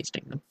of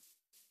wasting them.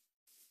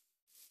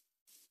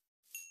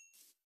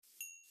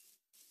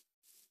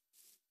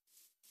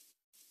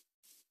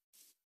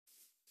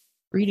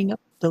 Breeding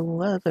up the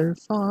leather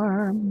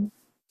farm.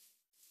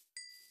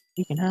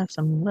 We can have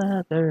some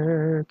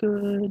leather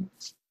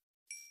goods.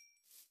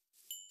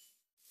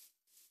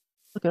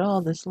 Look at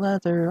all this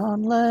leather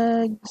on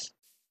legs.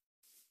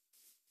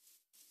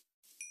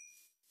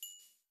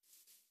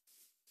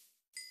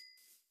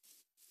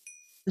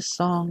 This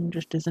song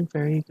just isn't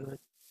very good.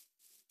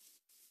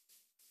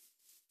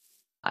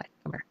 Hi,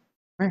 come here.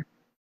 Come here.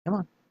 Come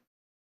on.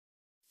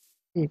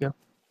 Here you go.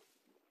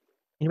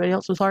 Anybody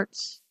else with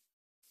hearts?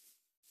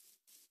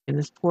 Can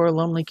this poor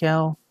lonely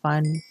cow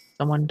find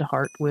someone to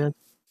heart with?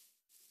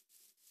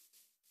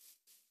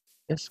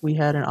 Guess we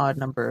had an odd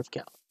number of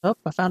cows. Oh,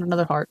 I found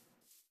another heart.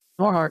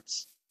 More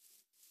hearts.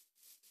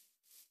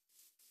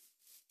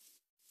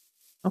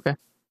 Okay.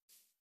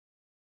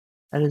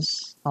 That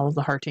is all of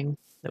the hearting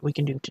that we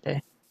can do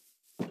today.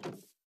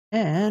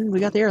 And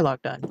we got the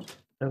airlock done.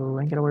 So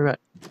I ain't gotta worry about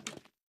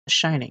the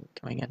shining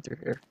coming in through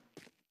here.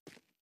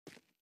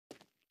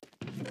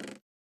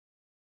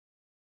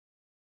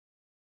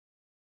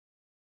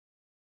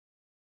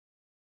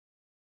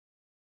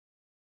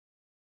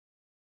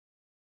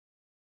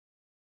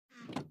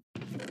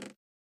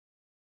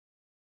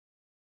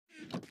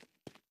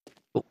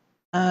 Cool.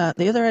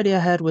 The other idea I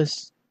had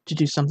was to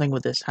do something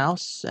with this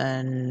house,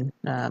 and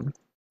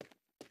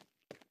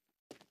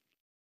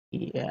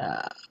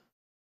yeah,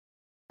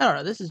 I don't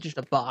know. This is just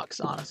a box,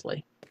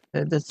 honestly.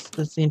 That's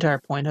the entire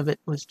point of it,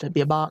 was to be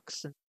a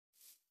box and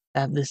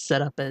have this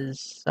set up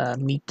as a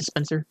meat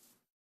dispenser.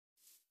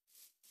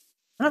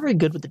 I'm not very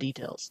good with the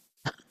details.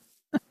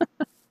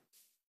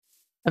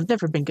 I've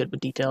never been good with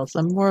details.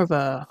 I'm more of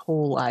a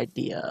whole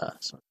idea.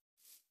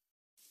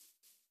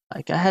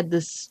 Like, I had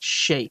this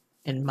shape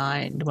in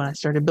mind when I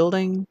started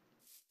building,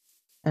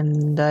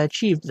 and I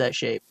achieved that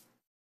shape.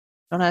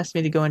 Don't ask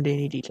me to go into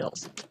any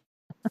details.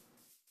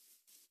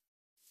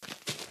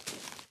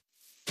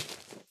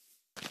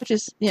 Which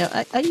is,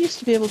 I used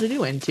to be able to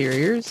do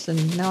interiors,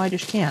 and now I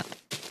just can't.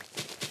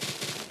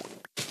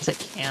 I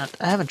can't.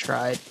 I haven't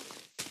tried.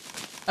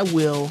 I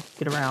will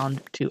get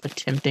around to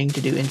attempting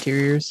to do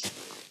interiors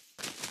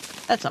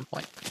at some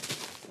point.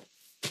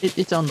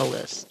 It's on the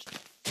list.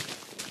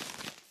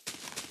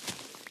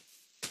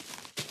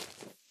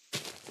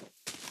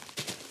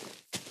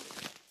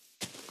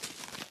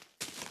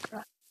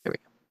 There we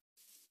go.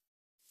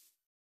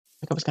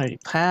 Like I was gonna do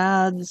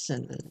paths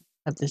and then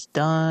have this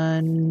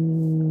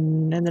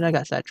done, and then I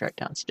got sidetracked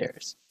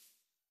downstairs.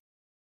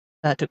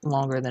 That took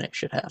longer than it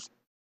should have.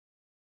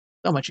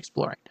 So much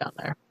exploring down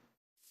there.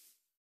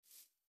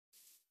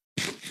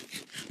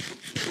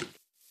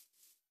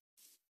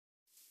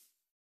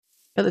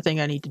 The other thing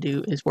I need to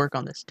do is work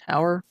on this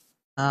tower.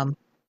 Like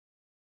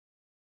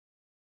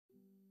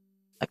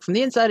from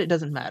the inside, it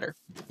doesn't matter.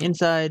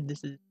 Inside,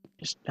 this is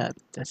just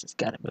this has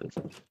got to move.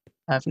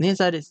 From the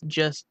inside, it's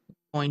just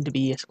going to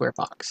be a square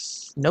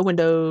box. No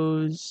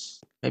windows,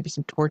 maybe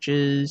some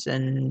torches,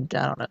 and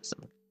I don't know,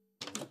 some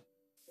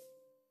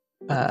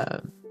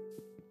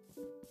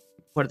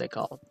what are they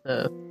called?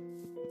 The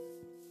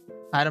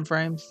item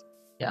frames?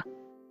 Yeah.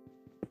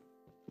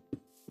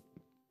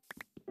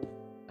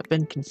 I've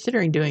been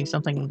considering doing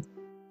something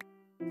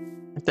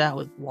like that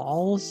with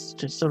walls,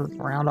 just sort of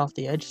round off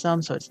the edge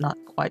some, so it's not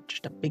quite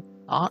just a big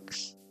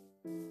box.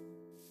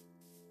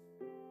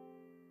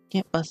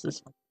 Can't bust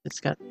this one.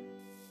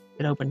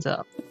 It opens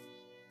up.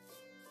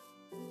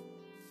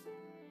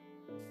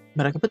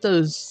 But I could put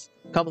those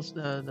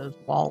those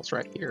walls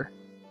right here.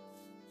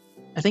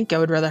 I think I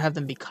would rather have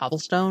them be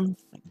cobblestone.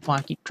 Why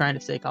I keep trying to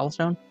say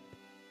cobblestone.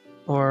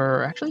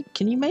 Or actually,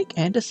 can you make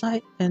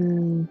andesite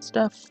and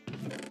stuff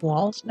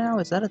walls now?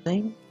 Is that a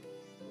thing?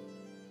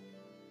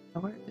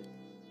 Where is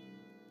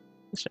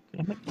it?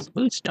 Can I make a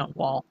smooth stone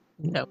wall?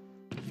 No.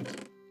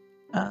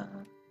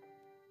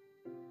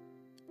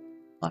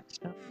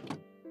 Blackstone.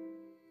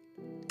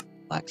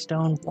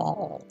 Blackstone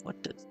wall.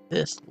 What does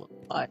this look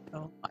like?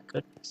 Oh my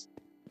goodness.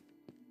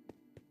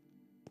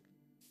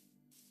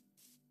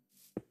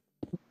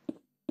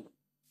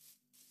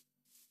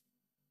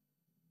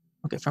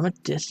 Okay, from a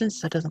distance,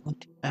 that doesn't look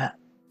too bad.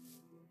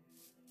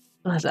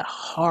 It has a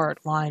hard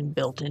line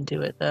built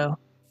into it, though.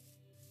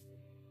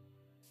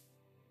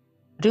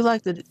 I do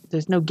like that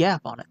there's no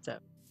gap on it, though.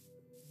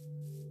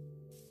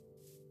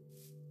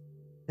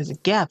 There's a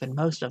gap in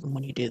most of them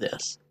when you do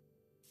this.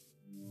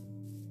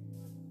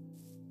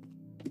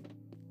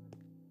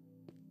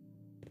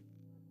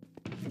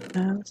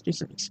 Let's do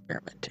some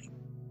experimenting.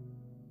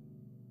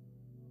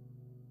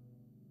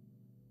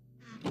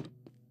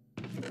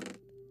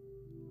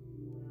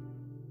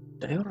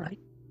 Alright.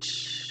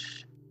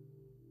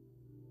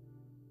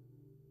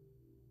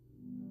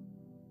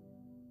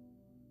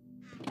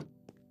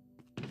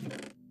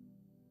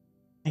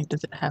 And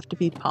does it have to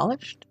be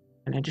polished?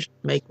 Can I just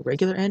make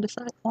regular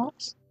andesite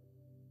walls?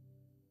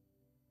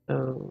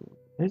 So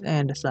there's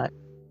andesite.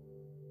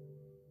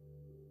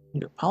 You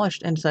do a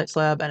polished andesite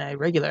slab and a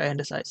regular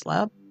andesite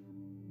slab.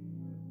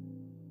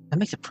 That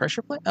makes a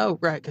pressure plate? Oh,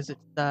 right, because it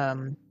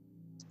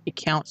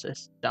counts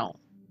as stone,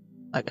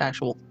 like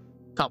actual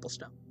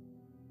cobblestone.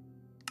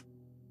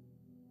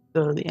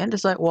 So the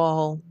andesite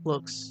wall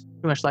looks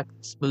pretty much like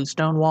smooth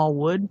stone wall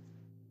would.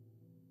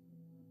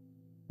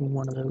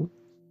 One of those.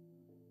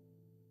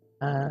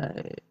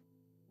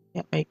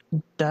 Can't make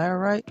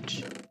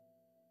diorite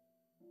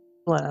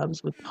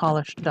slabs with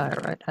polished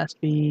diorite. Has to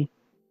be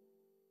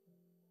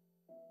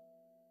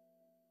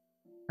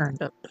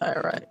turned up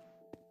diorite.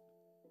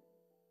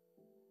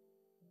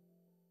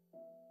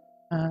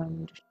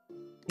 Just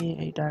be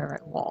a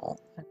diorite wall.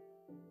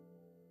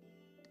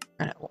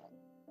 Granite wall.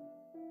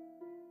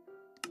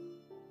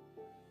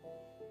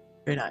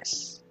 Very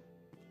nice.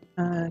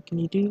 Can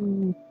you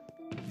do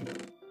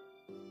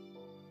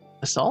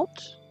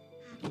basalt?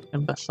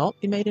 Can basalt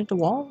be made into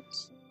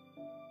walls?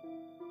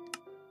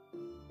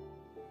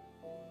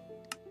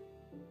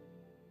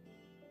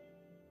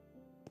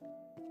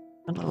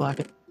 I don't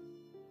like it.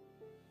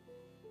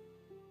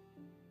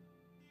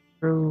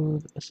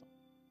 Through the basalt.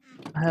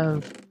 I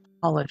have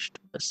polished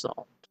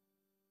basalt.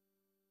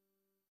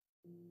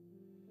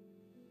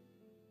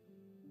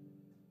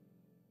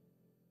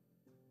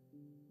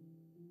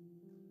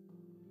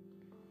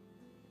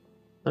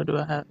 So do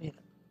I have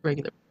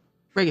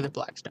regular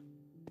blackstone?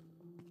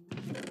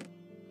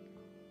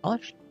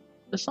 Polished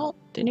basalt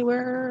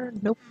anywhere?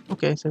 Nope.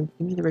 Okay, so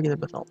give me the regular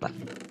basalt back.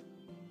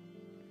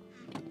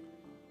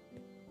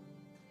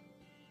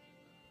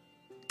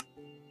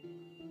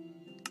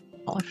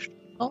 Polished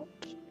basalt.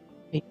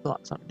 8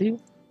 blocks on do.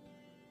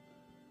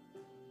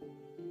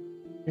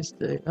 Here's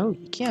the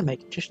you can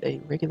make just a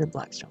regular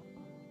blackstone.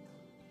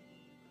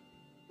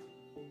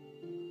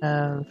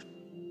 Have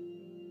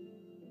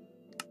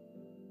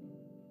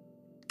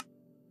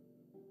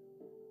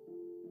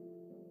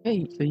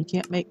hey, so you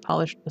can't make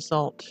polished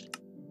basalt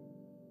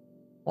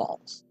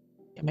walls.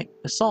 You can make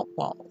basalt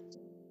walls.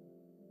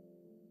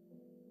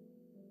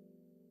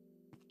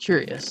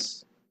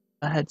 Curious.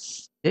 If I had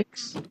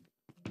sticks,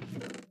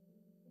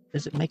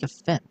 does it make a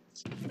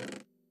fence?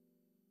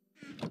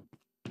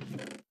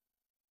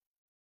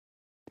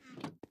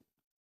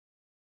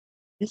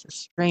 It's a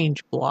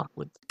strange block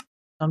with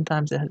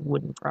sometimes it has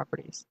wooden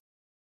properties.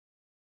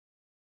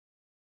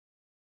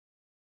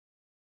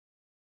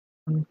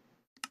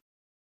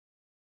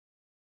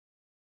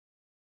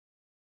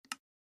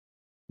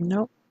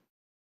 Nope.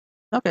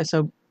 Okay,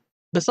 so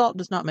basalt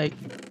does not make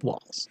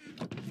walls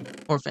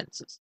or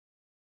fences.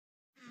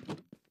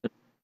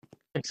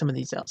 Check some of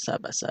these out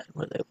side by side.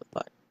 What do they look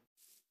like?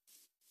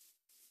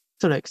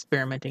 Sort of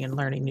experimenting and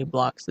learning new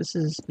blocks. This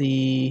is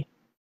the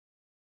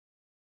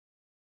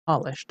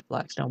polished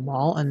blackstone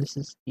wall, and this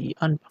is the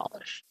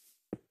unpolished.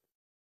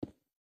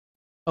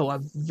 Oh, I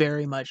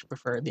very much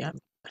prefer the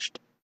unpolished.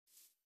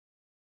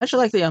 I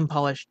actually like the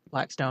unpolished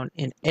blackstone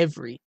in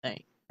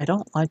everything. I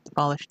don't like the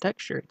polished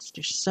texture. It's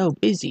just so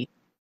busy.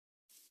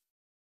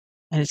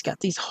 And it's got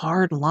these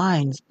hard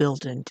lines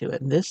built into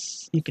it. And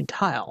this, you can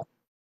tile.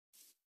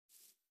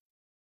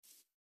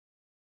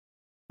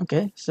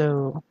 Okay,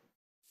 so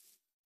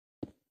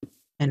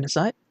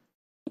andesite.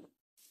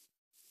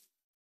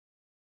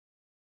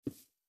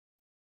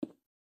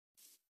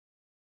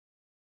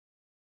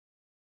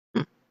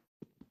 Hmm.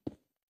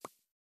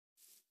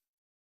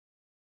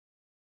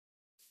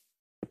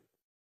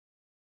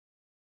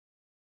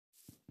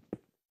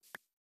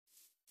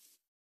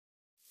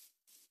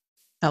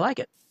 I like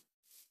it.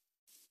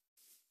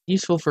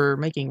 Useful for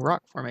making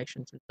rock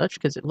formations and such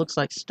because it looks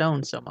like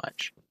stone so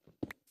much.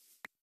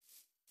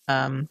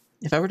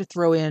 If I were to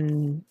throw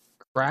in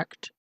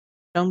cracked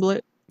stone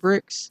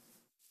bricks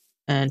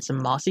and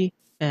some mossy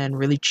and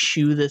really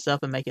chew this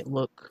up and make it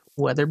look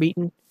weather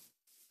beaten,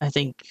 I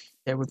think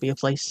there would be a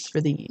place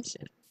for these.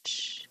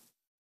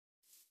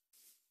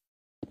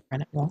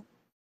 Granite wall.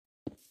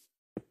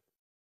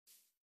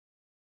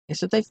 Okay,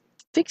 so they've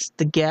fixed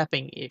the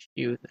gapping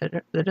issue.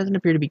 There doesn't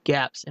appear to be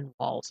gaps in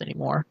walls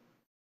anymore,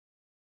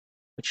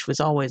 which was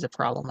always a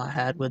problem I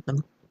had with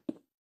them.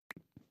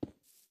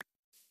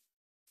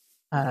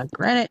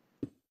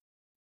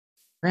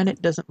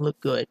 Granite doesn't look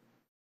good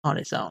on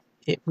its own.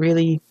 It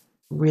really,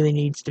 really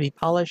needs to be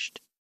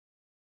polished.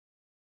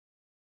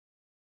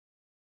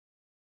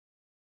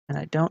 And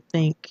I don't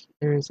think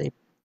there is a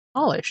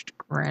polished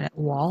granite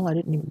wall. I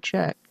didn't even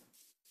check.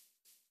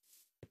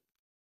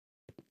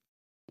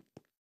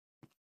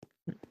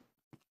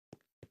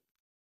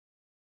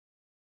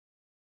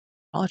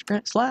 Polished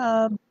granite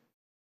slab.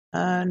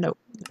 No,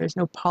 there's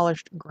no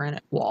polished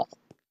granite wall.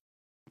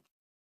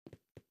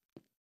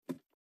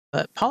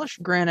 But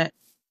polished granite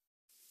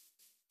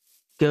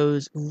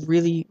goes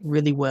really,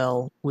 really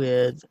well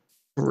with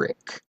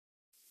brick.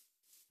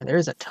 And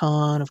there's a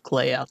ton of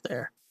clay out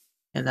there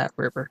in that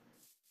river.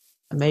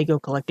 I may go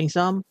collecting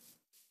some.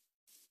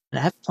 And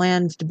I have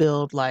plans to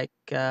build like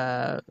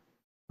a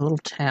little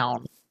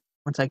town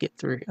once I get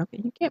through.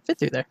 Okay, you can't fit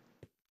through there.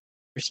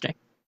 Interesting.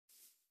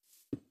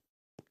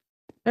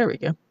 There we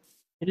go.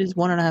 It is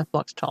 1.5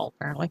 blocks tall,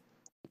 apparently.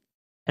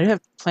 I do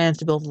have plans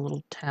to build a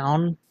little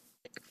town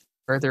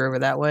further over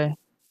that way.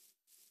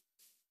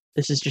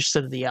 This is just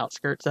sort of the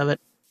outskirts of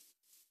it.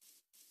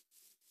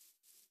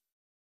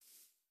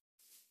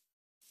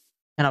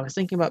 And I was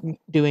thinking about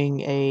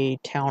doing a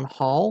town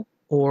hall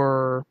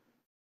or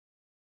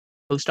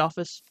post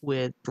office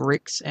with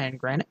bricks and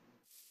granite.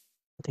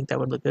 I think that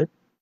would look good.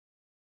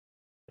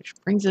 Which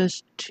brings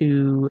us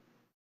to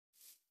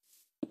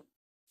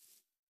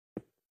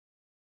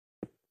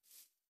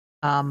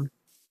hmm.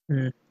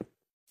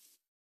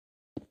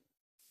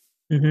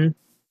 Mm-hmm.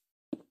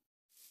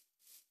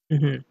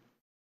 Mm-hmm.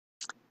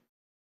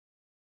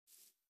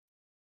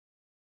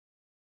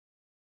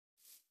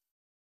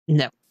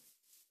 No.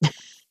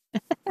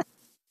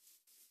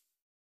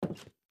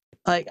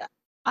 Like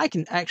I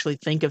can actually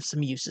think of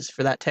some uses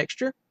for that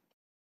texture.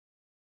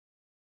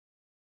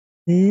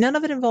 None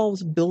of it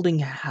involves building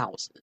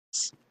houses.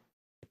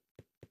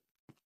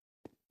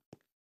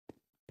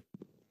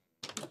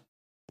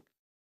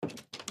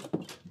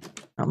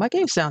 Now, my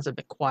game sounds have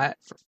been quiet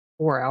for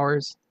 4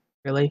 hours,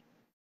 really.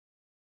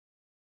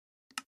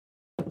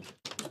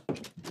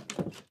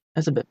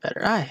 That's a bit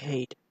better. I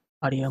hate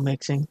audio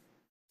mixing.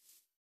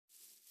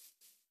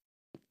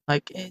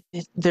 Like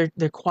they're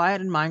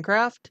quiet in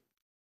Minecraft,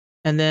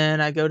 and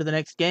then I go to the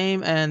next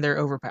game and they're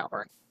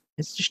overpowering.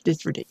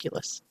 It's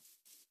ridiculous.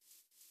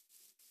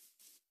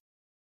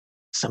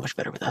 So much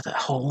better without that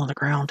hole in the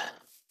ground.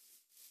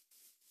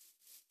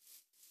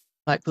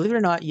 Like, believe it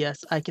or not,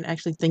 yes, I can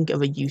actually think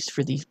of a use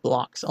for these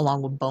blocks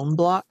along with bone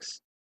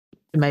blocks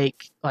to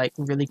make like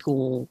really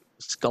cool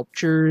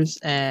sculptures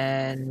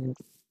and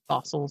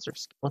fossils or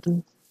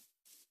skeletons.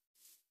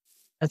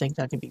 I think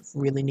that could be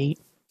really neat.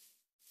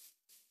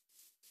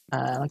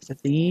 Like I said,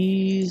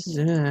 these,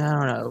 I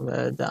don't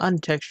know, the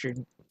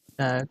untextured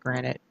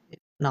granite is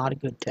not a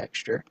good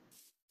texture.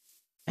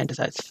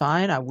 Andesite's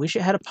fine. I wish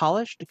it had a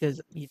polish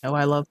because, you know,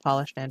 I love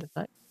polished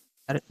andesite.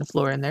 Got it the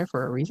floor in there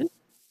for a reason.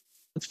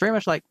 It's very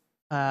much like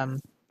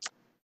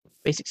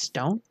basic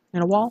stone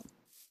in a wall.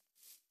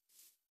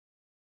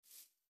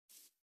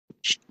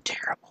 It's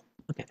terrible.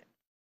 Look at it.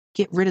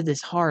 Get rid of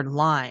this hard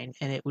line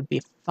and it would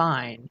be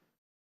fine.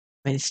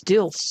 I mean, it's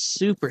still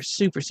super,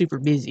 super, super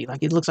busy.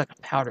 Like, it looks like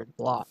a powdered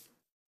block.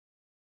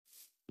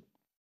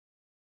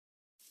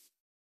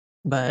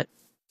 But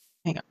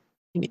hang on,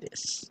 give me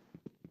this.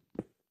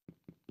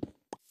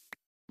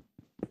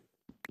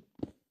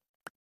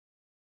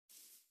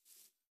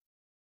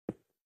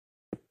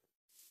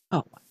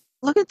 Oh,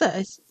 look at that!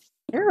 It's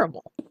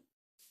terrible.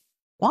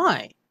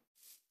 Why?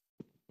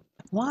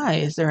 Why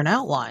is there an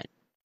outline?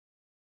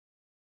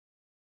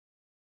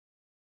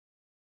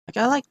 Like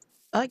I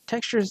like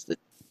textures that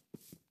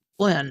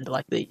blend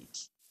like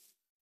these.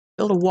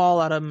 Build a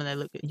wall out of them, and they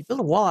look good. You build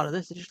a wall out of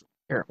this, it just looks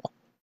terrible.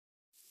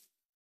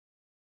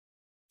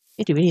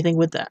 Can't do anything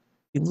with that.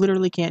 You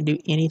literally can't do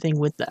anything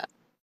with that.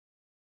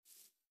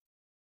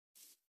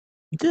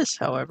 This,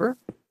 however,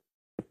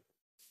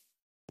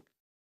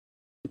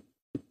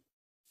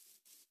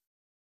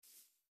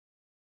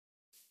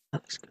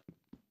 that looks good.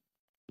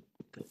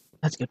 Good.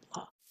 That's good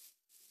block.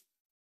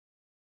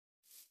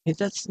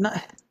 That's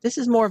not. This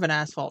is more of an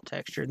asphalt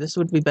texture. This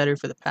would be better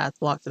for the path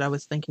block that I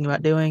was thinking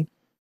about doing.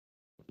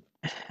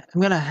 I'm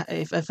gonna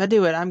if I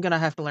do it, I'm gonna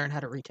have to learn how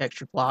to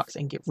retexture blocks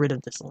and get rid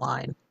of this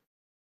line.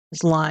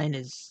 This line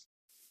is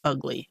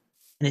ugly,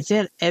 and it's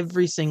in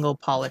every single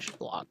polished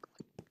block.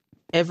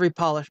 Every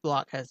polished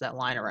block has that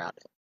line around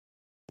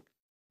it,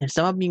 and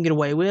some of them you can get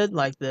away with,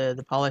 like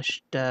the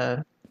polished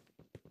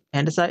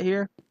andesite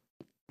here.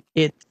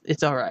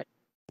 It's all right.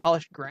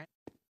 Polished granite,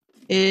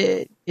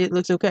 it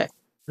looks okay.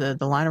 The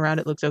line around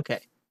it looks okay.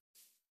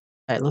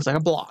 It looks like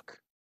a block,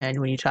 and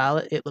when you tile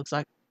it, it looks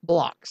like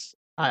blocks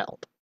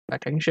tiled. In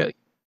fact, I can show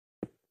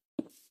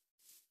you.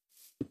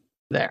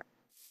 There.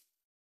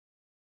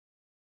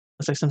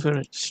 Looks like some sort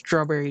of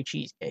strawberry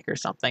cheesecake or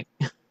something.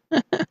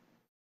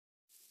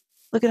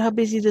 Look at how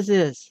busy this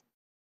is.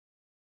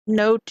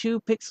 No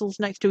two pixels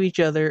next to each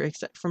other,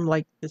 except from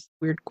like this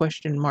weird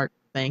question mark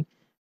thing,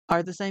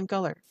 are the same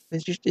color.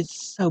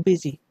 It's so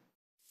busy.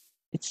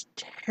 It's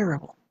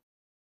terrible.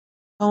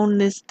 Tone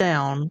this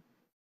down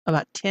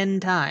about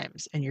 10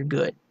 times and you're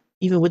good.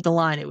 Even with the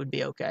line, it would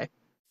be okay.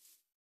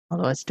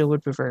 Although I still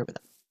would prefer with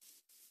it.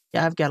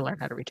 Yeah, I've got to learn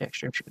how to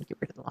retexture. I'm just going to get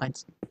rid of the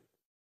lines.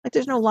 Like,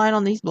 there's no line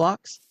on these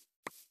blocks.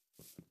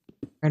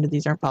 Granted,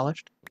 these aren't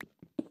polished.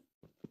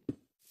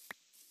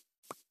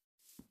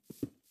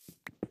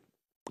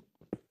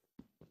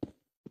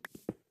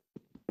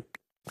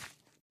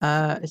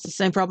 It's the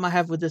same problem I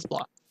have with this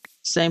block.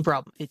 Same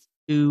problem. It's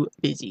too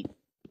busy.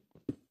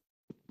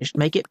 Just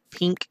make it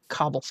pink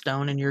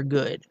cobblestone and you're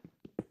good.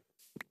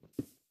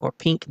 Or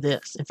pink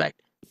this. In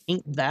fact,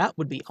 pink that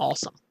would be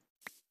awesome.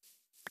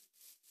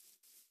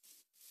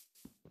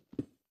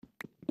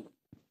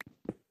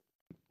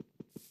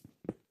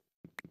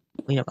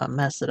 Clean up my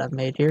mess that I've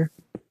made here.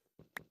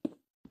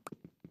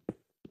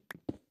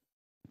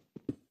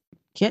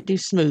 Can't do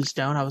smooth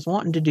stone. I was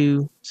wanting to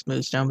do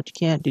smooth stone, but you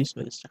can't do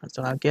smooth stone.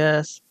 So I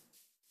guess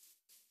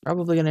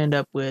probably going to end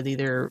up with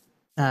either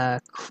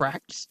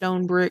cracked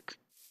stone brick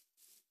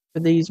for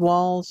these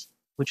walls,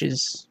 which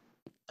is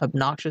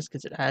obnoxious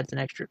because it adds an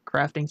extra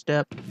crafting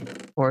step,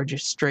 or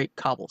just straight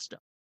cobblestone.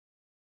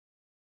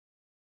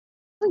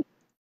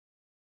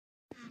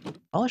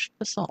 Polished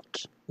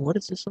basalt. What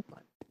does this look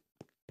like?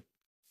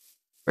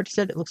 Already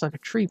said it looks like a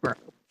tree block.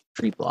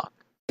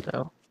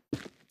 So,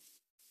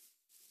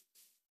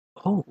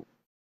 oh,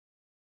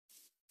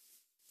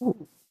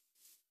 ooh,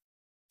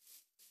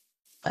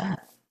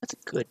 that's a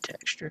good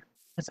texture.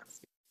 That's a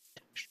good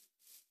texture.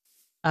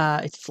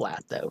 It's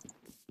flat though.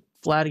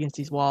 Flat against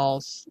these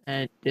walls,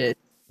 and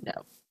no.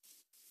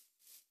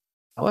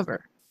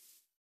 However,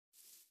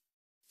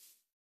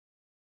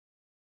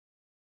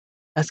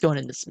 that's going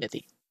in the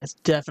smithy. That's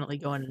definitely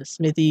going in the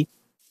smithy.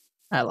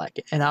 I like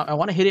it, and I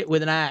want to hit it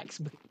with an axe,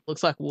 but it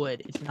looks like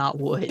wood. It's not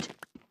wood.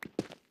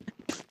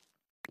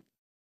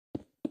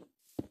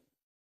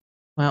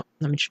 Well,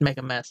 let me just make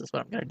a mess. That's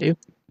what I'm gonna do.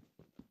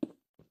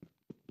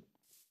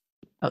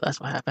 Oh, that's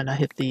what happened. I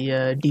hit the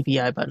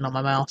DPI button on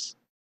my mouse.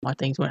 My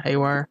things went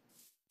haywire.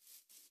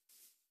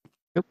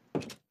 Nope. I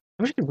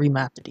wish I could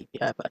remap the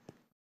DPI button.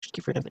 Just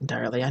get rid of it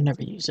entirely. I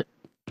never use it.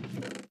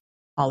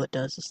 All it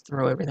does is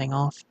throw everything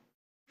off.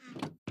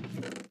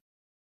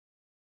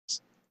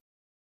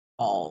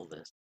 All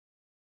this.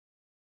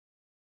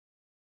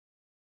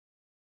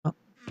 Oh,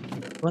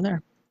 go in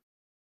there.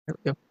 There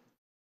we go.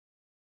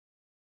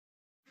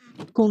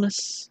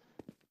 Coolness.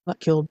 That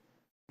killed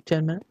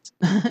 10 minutes.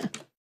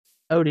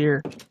 Oh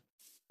dear.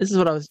 This is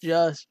what I was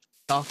just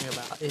talking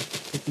about.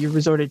 If you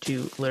resorted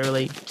to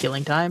literally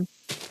killing time,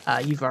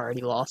 you've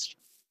already lost.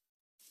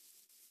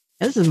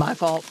 And this is my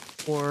fault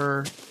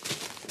for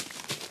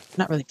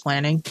not really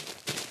planning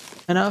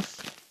enough.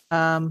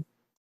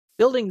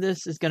 Building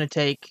this is going to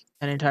take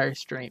an entire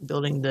stream.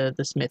 Building the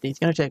smithy is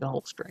going to take a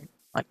whole stream.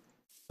 Like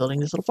building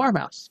this little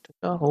farmhouse took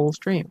a whole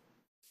stream.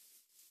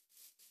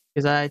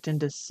 Because I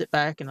tend to sit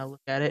back and I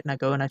look at it and I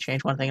go and I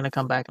change one thing and I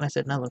come back and I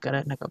sit and I look at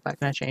it and I go back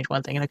and I change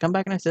one thing and I come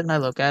back and I sit and I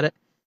look at it.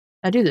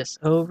 I do this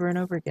over and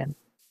over again.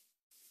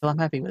 So I'm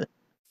happy with it.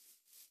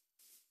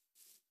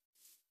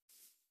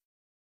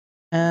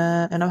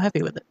 And I'm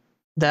happy with it.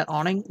 That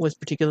awning was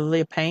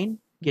particularly a pain,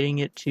 getting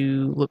it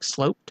to look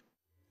sloped.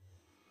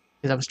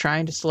 Because I was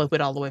trying to slope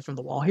it all the way from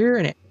the wall here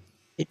and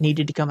it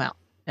needed to come out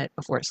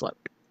before it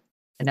sloped.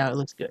 And now it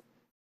looks good.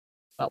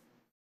 Well,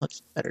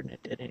 looks better than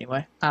it did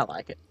anyway. I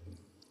like it.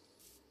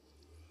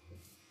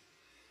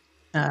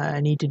 I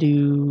need to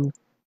do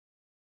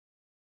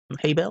some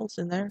hay bales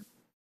in there.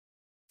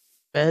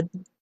 Bed.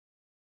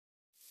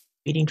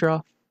 Feeding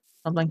trough.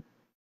 Something.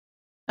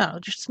 No,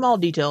 just small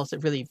details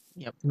that really,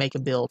 make a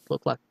build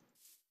look like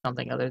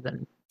something other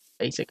than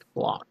basic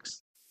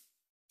blocks.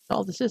 That's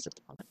all this is at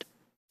the moment.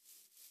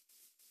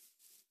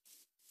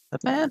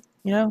 But man,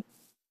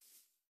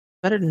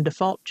 better than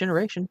default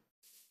generation.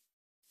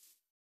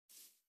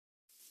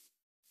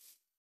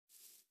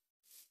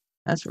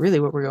 That's really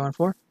what we're going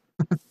for.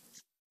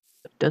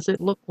 Does it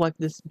look like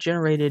this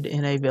generated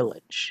in a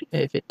village?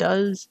 If it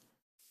does,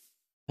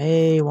 I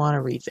may want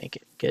to rethink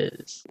it,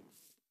 because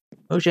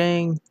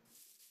Mojang,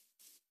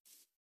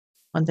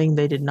 one thing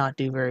they did not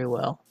do very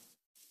well.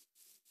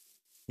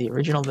 The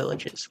original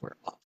villages were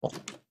awful.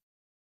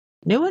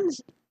 New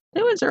ones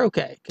are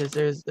okay, because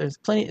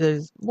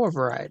there's more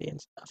variety and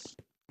stuff.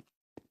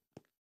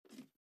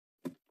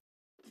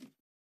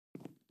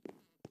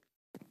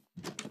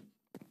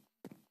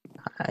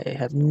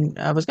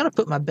 I was gonna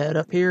put my bed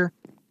up here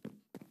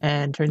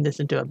and turn this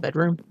into a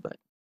bedroom, but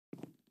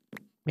I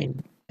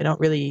mean, I don't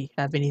really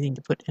have anything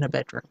to put in a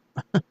bedroom.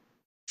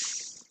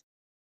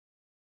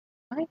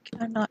 Why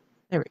can I not?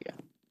 There we go.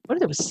 What if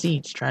there was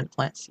seeds trying to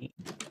plant seeds?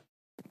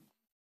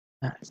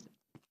 Nice.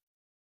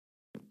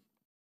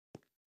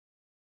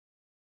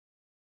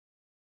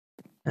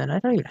 And I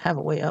don't even have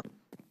a way up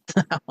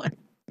to that one.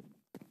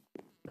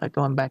 Like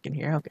going back in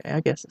here. Okay,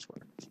 I guess this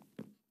works.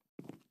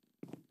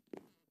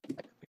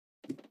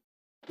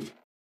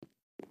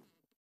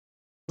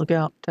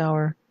 Lookout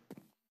tower.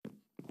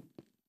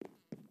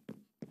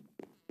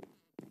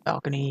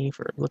 Balcony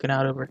for looking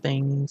out over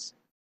things.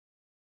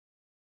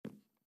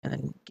 And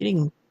then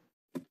getting...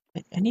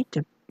 I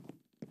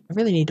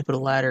really need to put a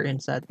ladder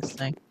inside this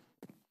thing.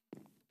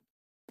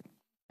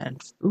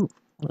 And, ooh,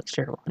 that looks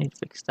terrible. I need to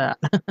fix that.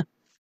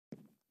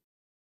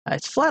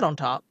 It's flat on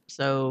top,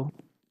 so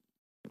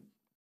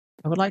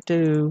I would like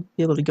to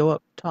be able to go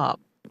up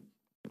top.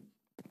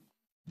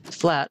 It's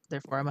flat,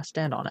 therefore I must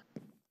stand on it.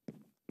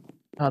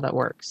 How that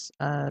works.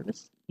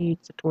 This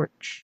needs a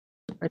torch.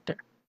 Right there.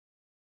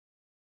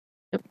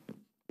 Yep.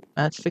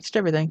 That's fixed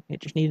everything. It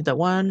just needed that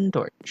one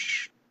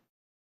torch.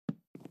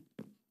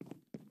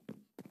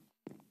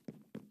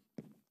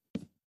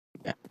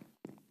 Yeah.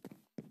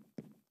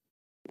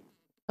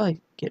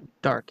 Probably get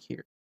dark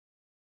here.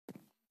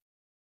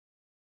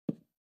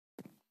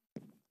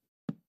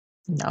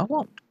 No, it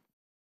won't.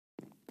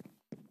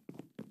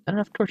 Not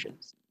enough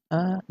torches.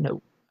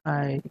 No.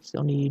 I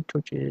still need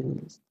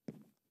torches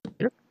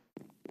here.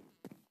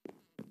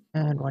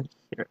 And one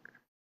here.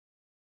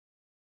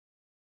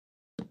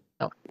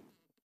 Oh.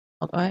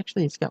 Although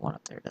actually it's got one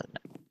up there, doesn't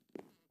it?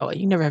 Oh,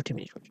 you never have too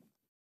many torches.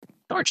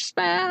 Torch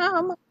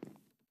spam!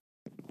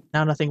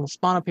 Now nothing will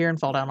spawn up here and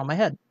fall down on my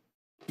head.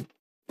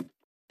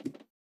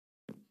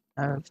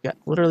 I've got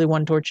literally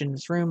one torch in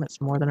this room.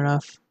 It's more than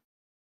enough.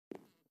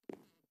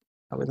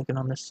 Are we looking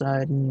on this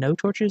side? No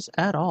torches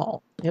at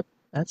all. Yep,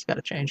 that's got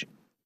to change.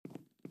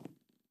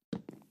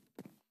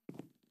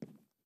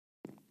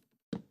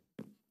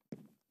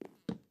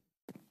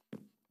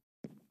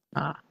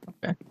 Ah,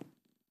 okay.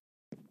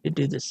 Did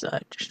do this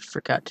side, just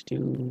forgot to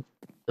do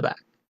the back.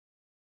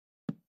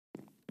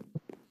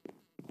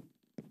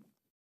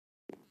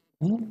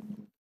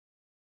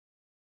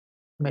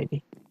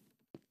 Maybe.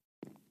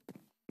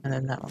 And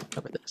then that one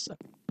cover this. So.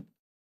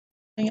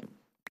 Dang it.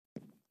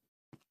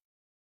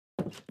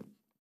 I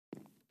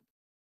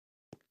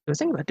was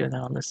thinking about doing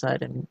that on this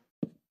side and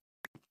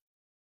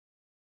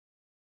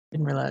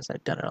didn't realize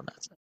I'd done it on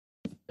that side.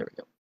 There we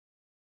go.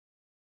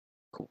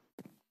 Cool.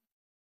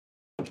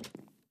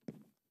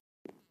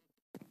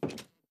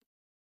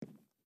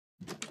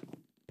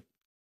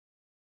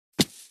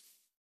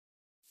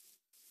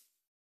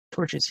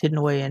 Torch is hidden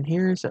away in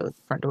here, so the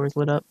front door is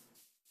lit up.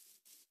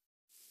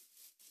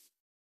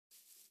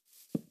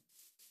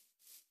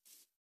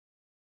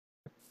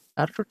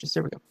 Out of torches,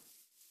 there we go.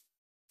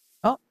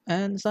 Oh,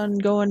 and the sun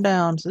going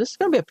down. So this is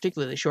going to be a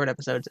particularly short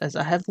episode, as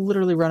I have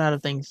literally run out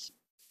of things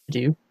to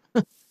do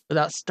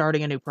without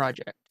starting a new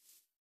project.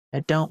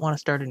 I don't want to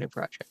start a new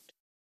project.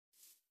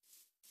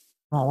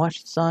 I want to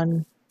watch the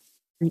sun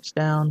reach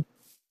down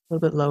a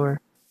little bit lower.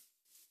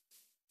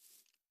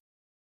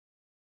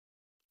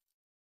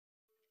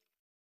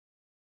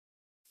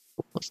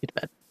 Let's get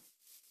to bed.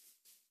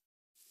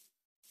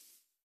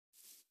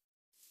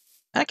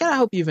 I kind of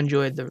hope you've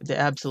enjoyed the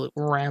absolute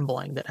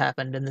rambling that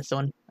happened in this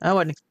one. I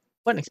wasn't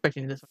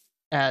expecting this one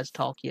as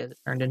talky as it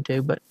turned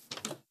into, but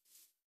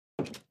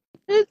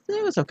it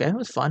was okay. It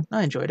was fun.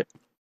 I enjoyed it.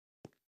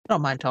 I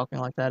don't mind talking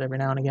like that every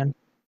now and again.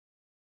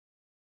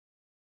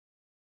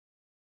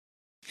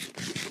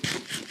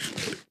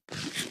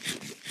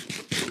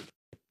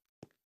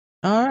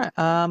 All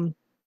right.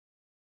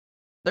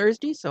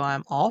 Thursday, so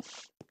I'm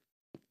off.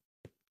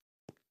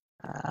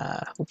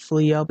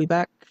 Hopefully I'll be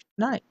back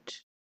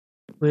tonight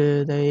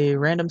with a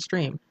random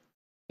stream.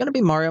 It's gonna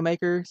be Mario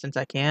Maker since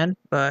I can,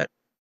 but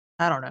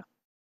I don't know.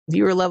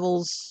 Viewer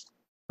levels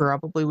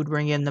probably would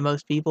bring in the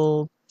most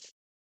people.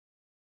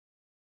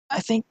 I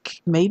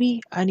think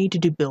maybe I need to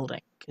do building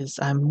because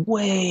I'm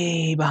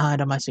way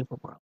behind on my Super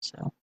World.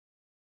 So,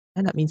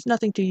 and that means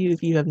nothing to you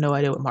if you have no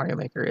idea what Mario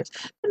Maker is.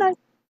 And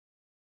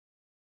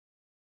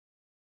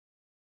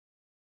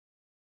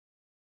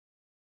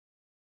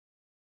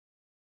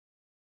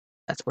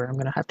that's where I'm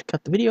gonna have to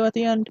cut the video at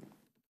the end.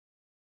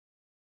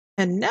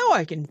 And now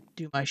I can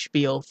do my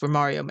spiel for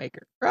Mario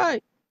Maker.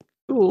 Right.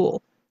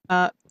 Cool.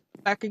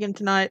 Back again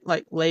tonight,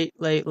 like late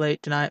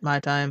tonight, my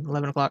time,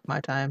 11 o'clock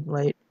my time,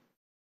 late.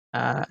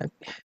 Uh,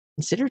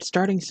 considered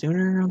starting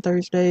sooner on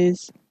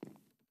Thursdays,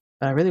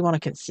 but I really want a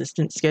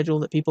consistent schedule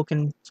that people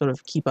can sort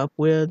of keep up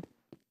with.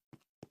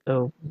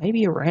 So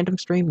maybe a random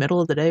stream middle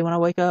of the day when I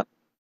wake up.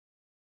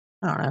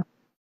 I don't know.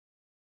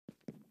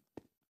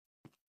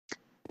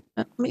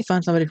 Let me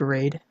find somebody to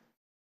raid.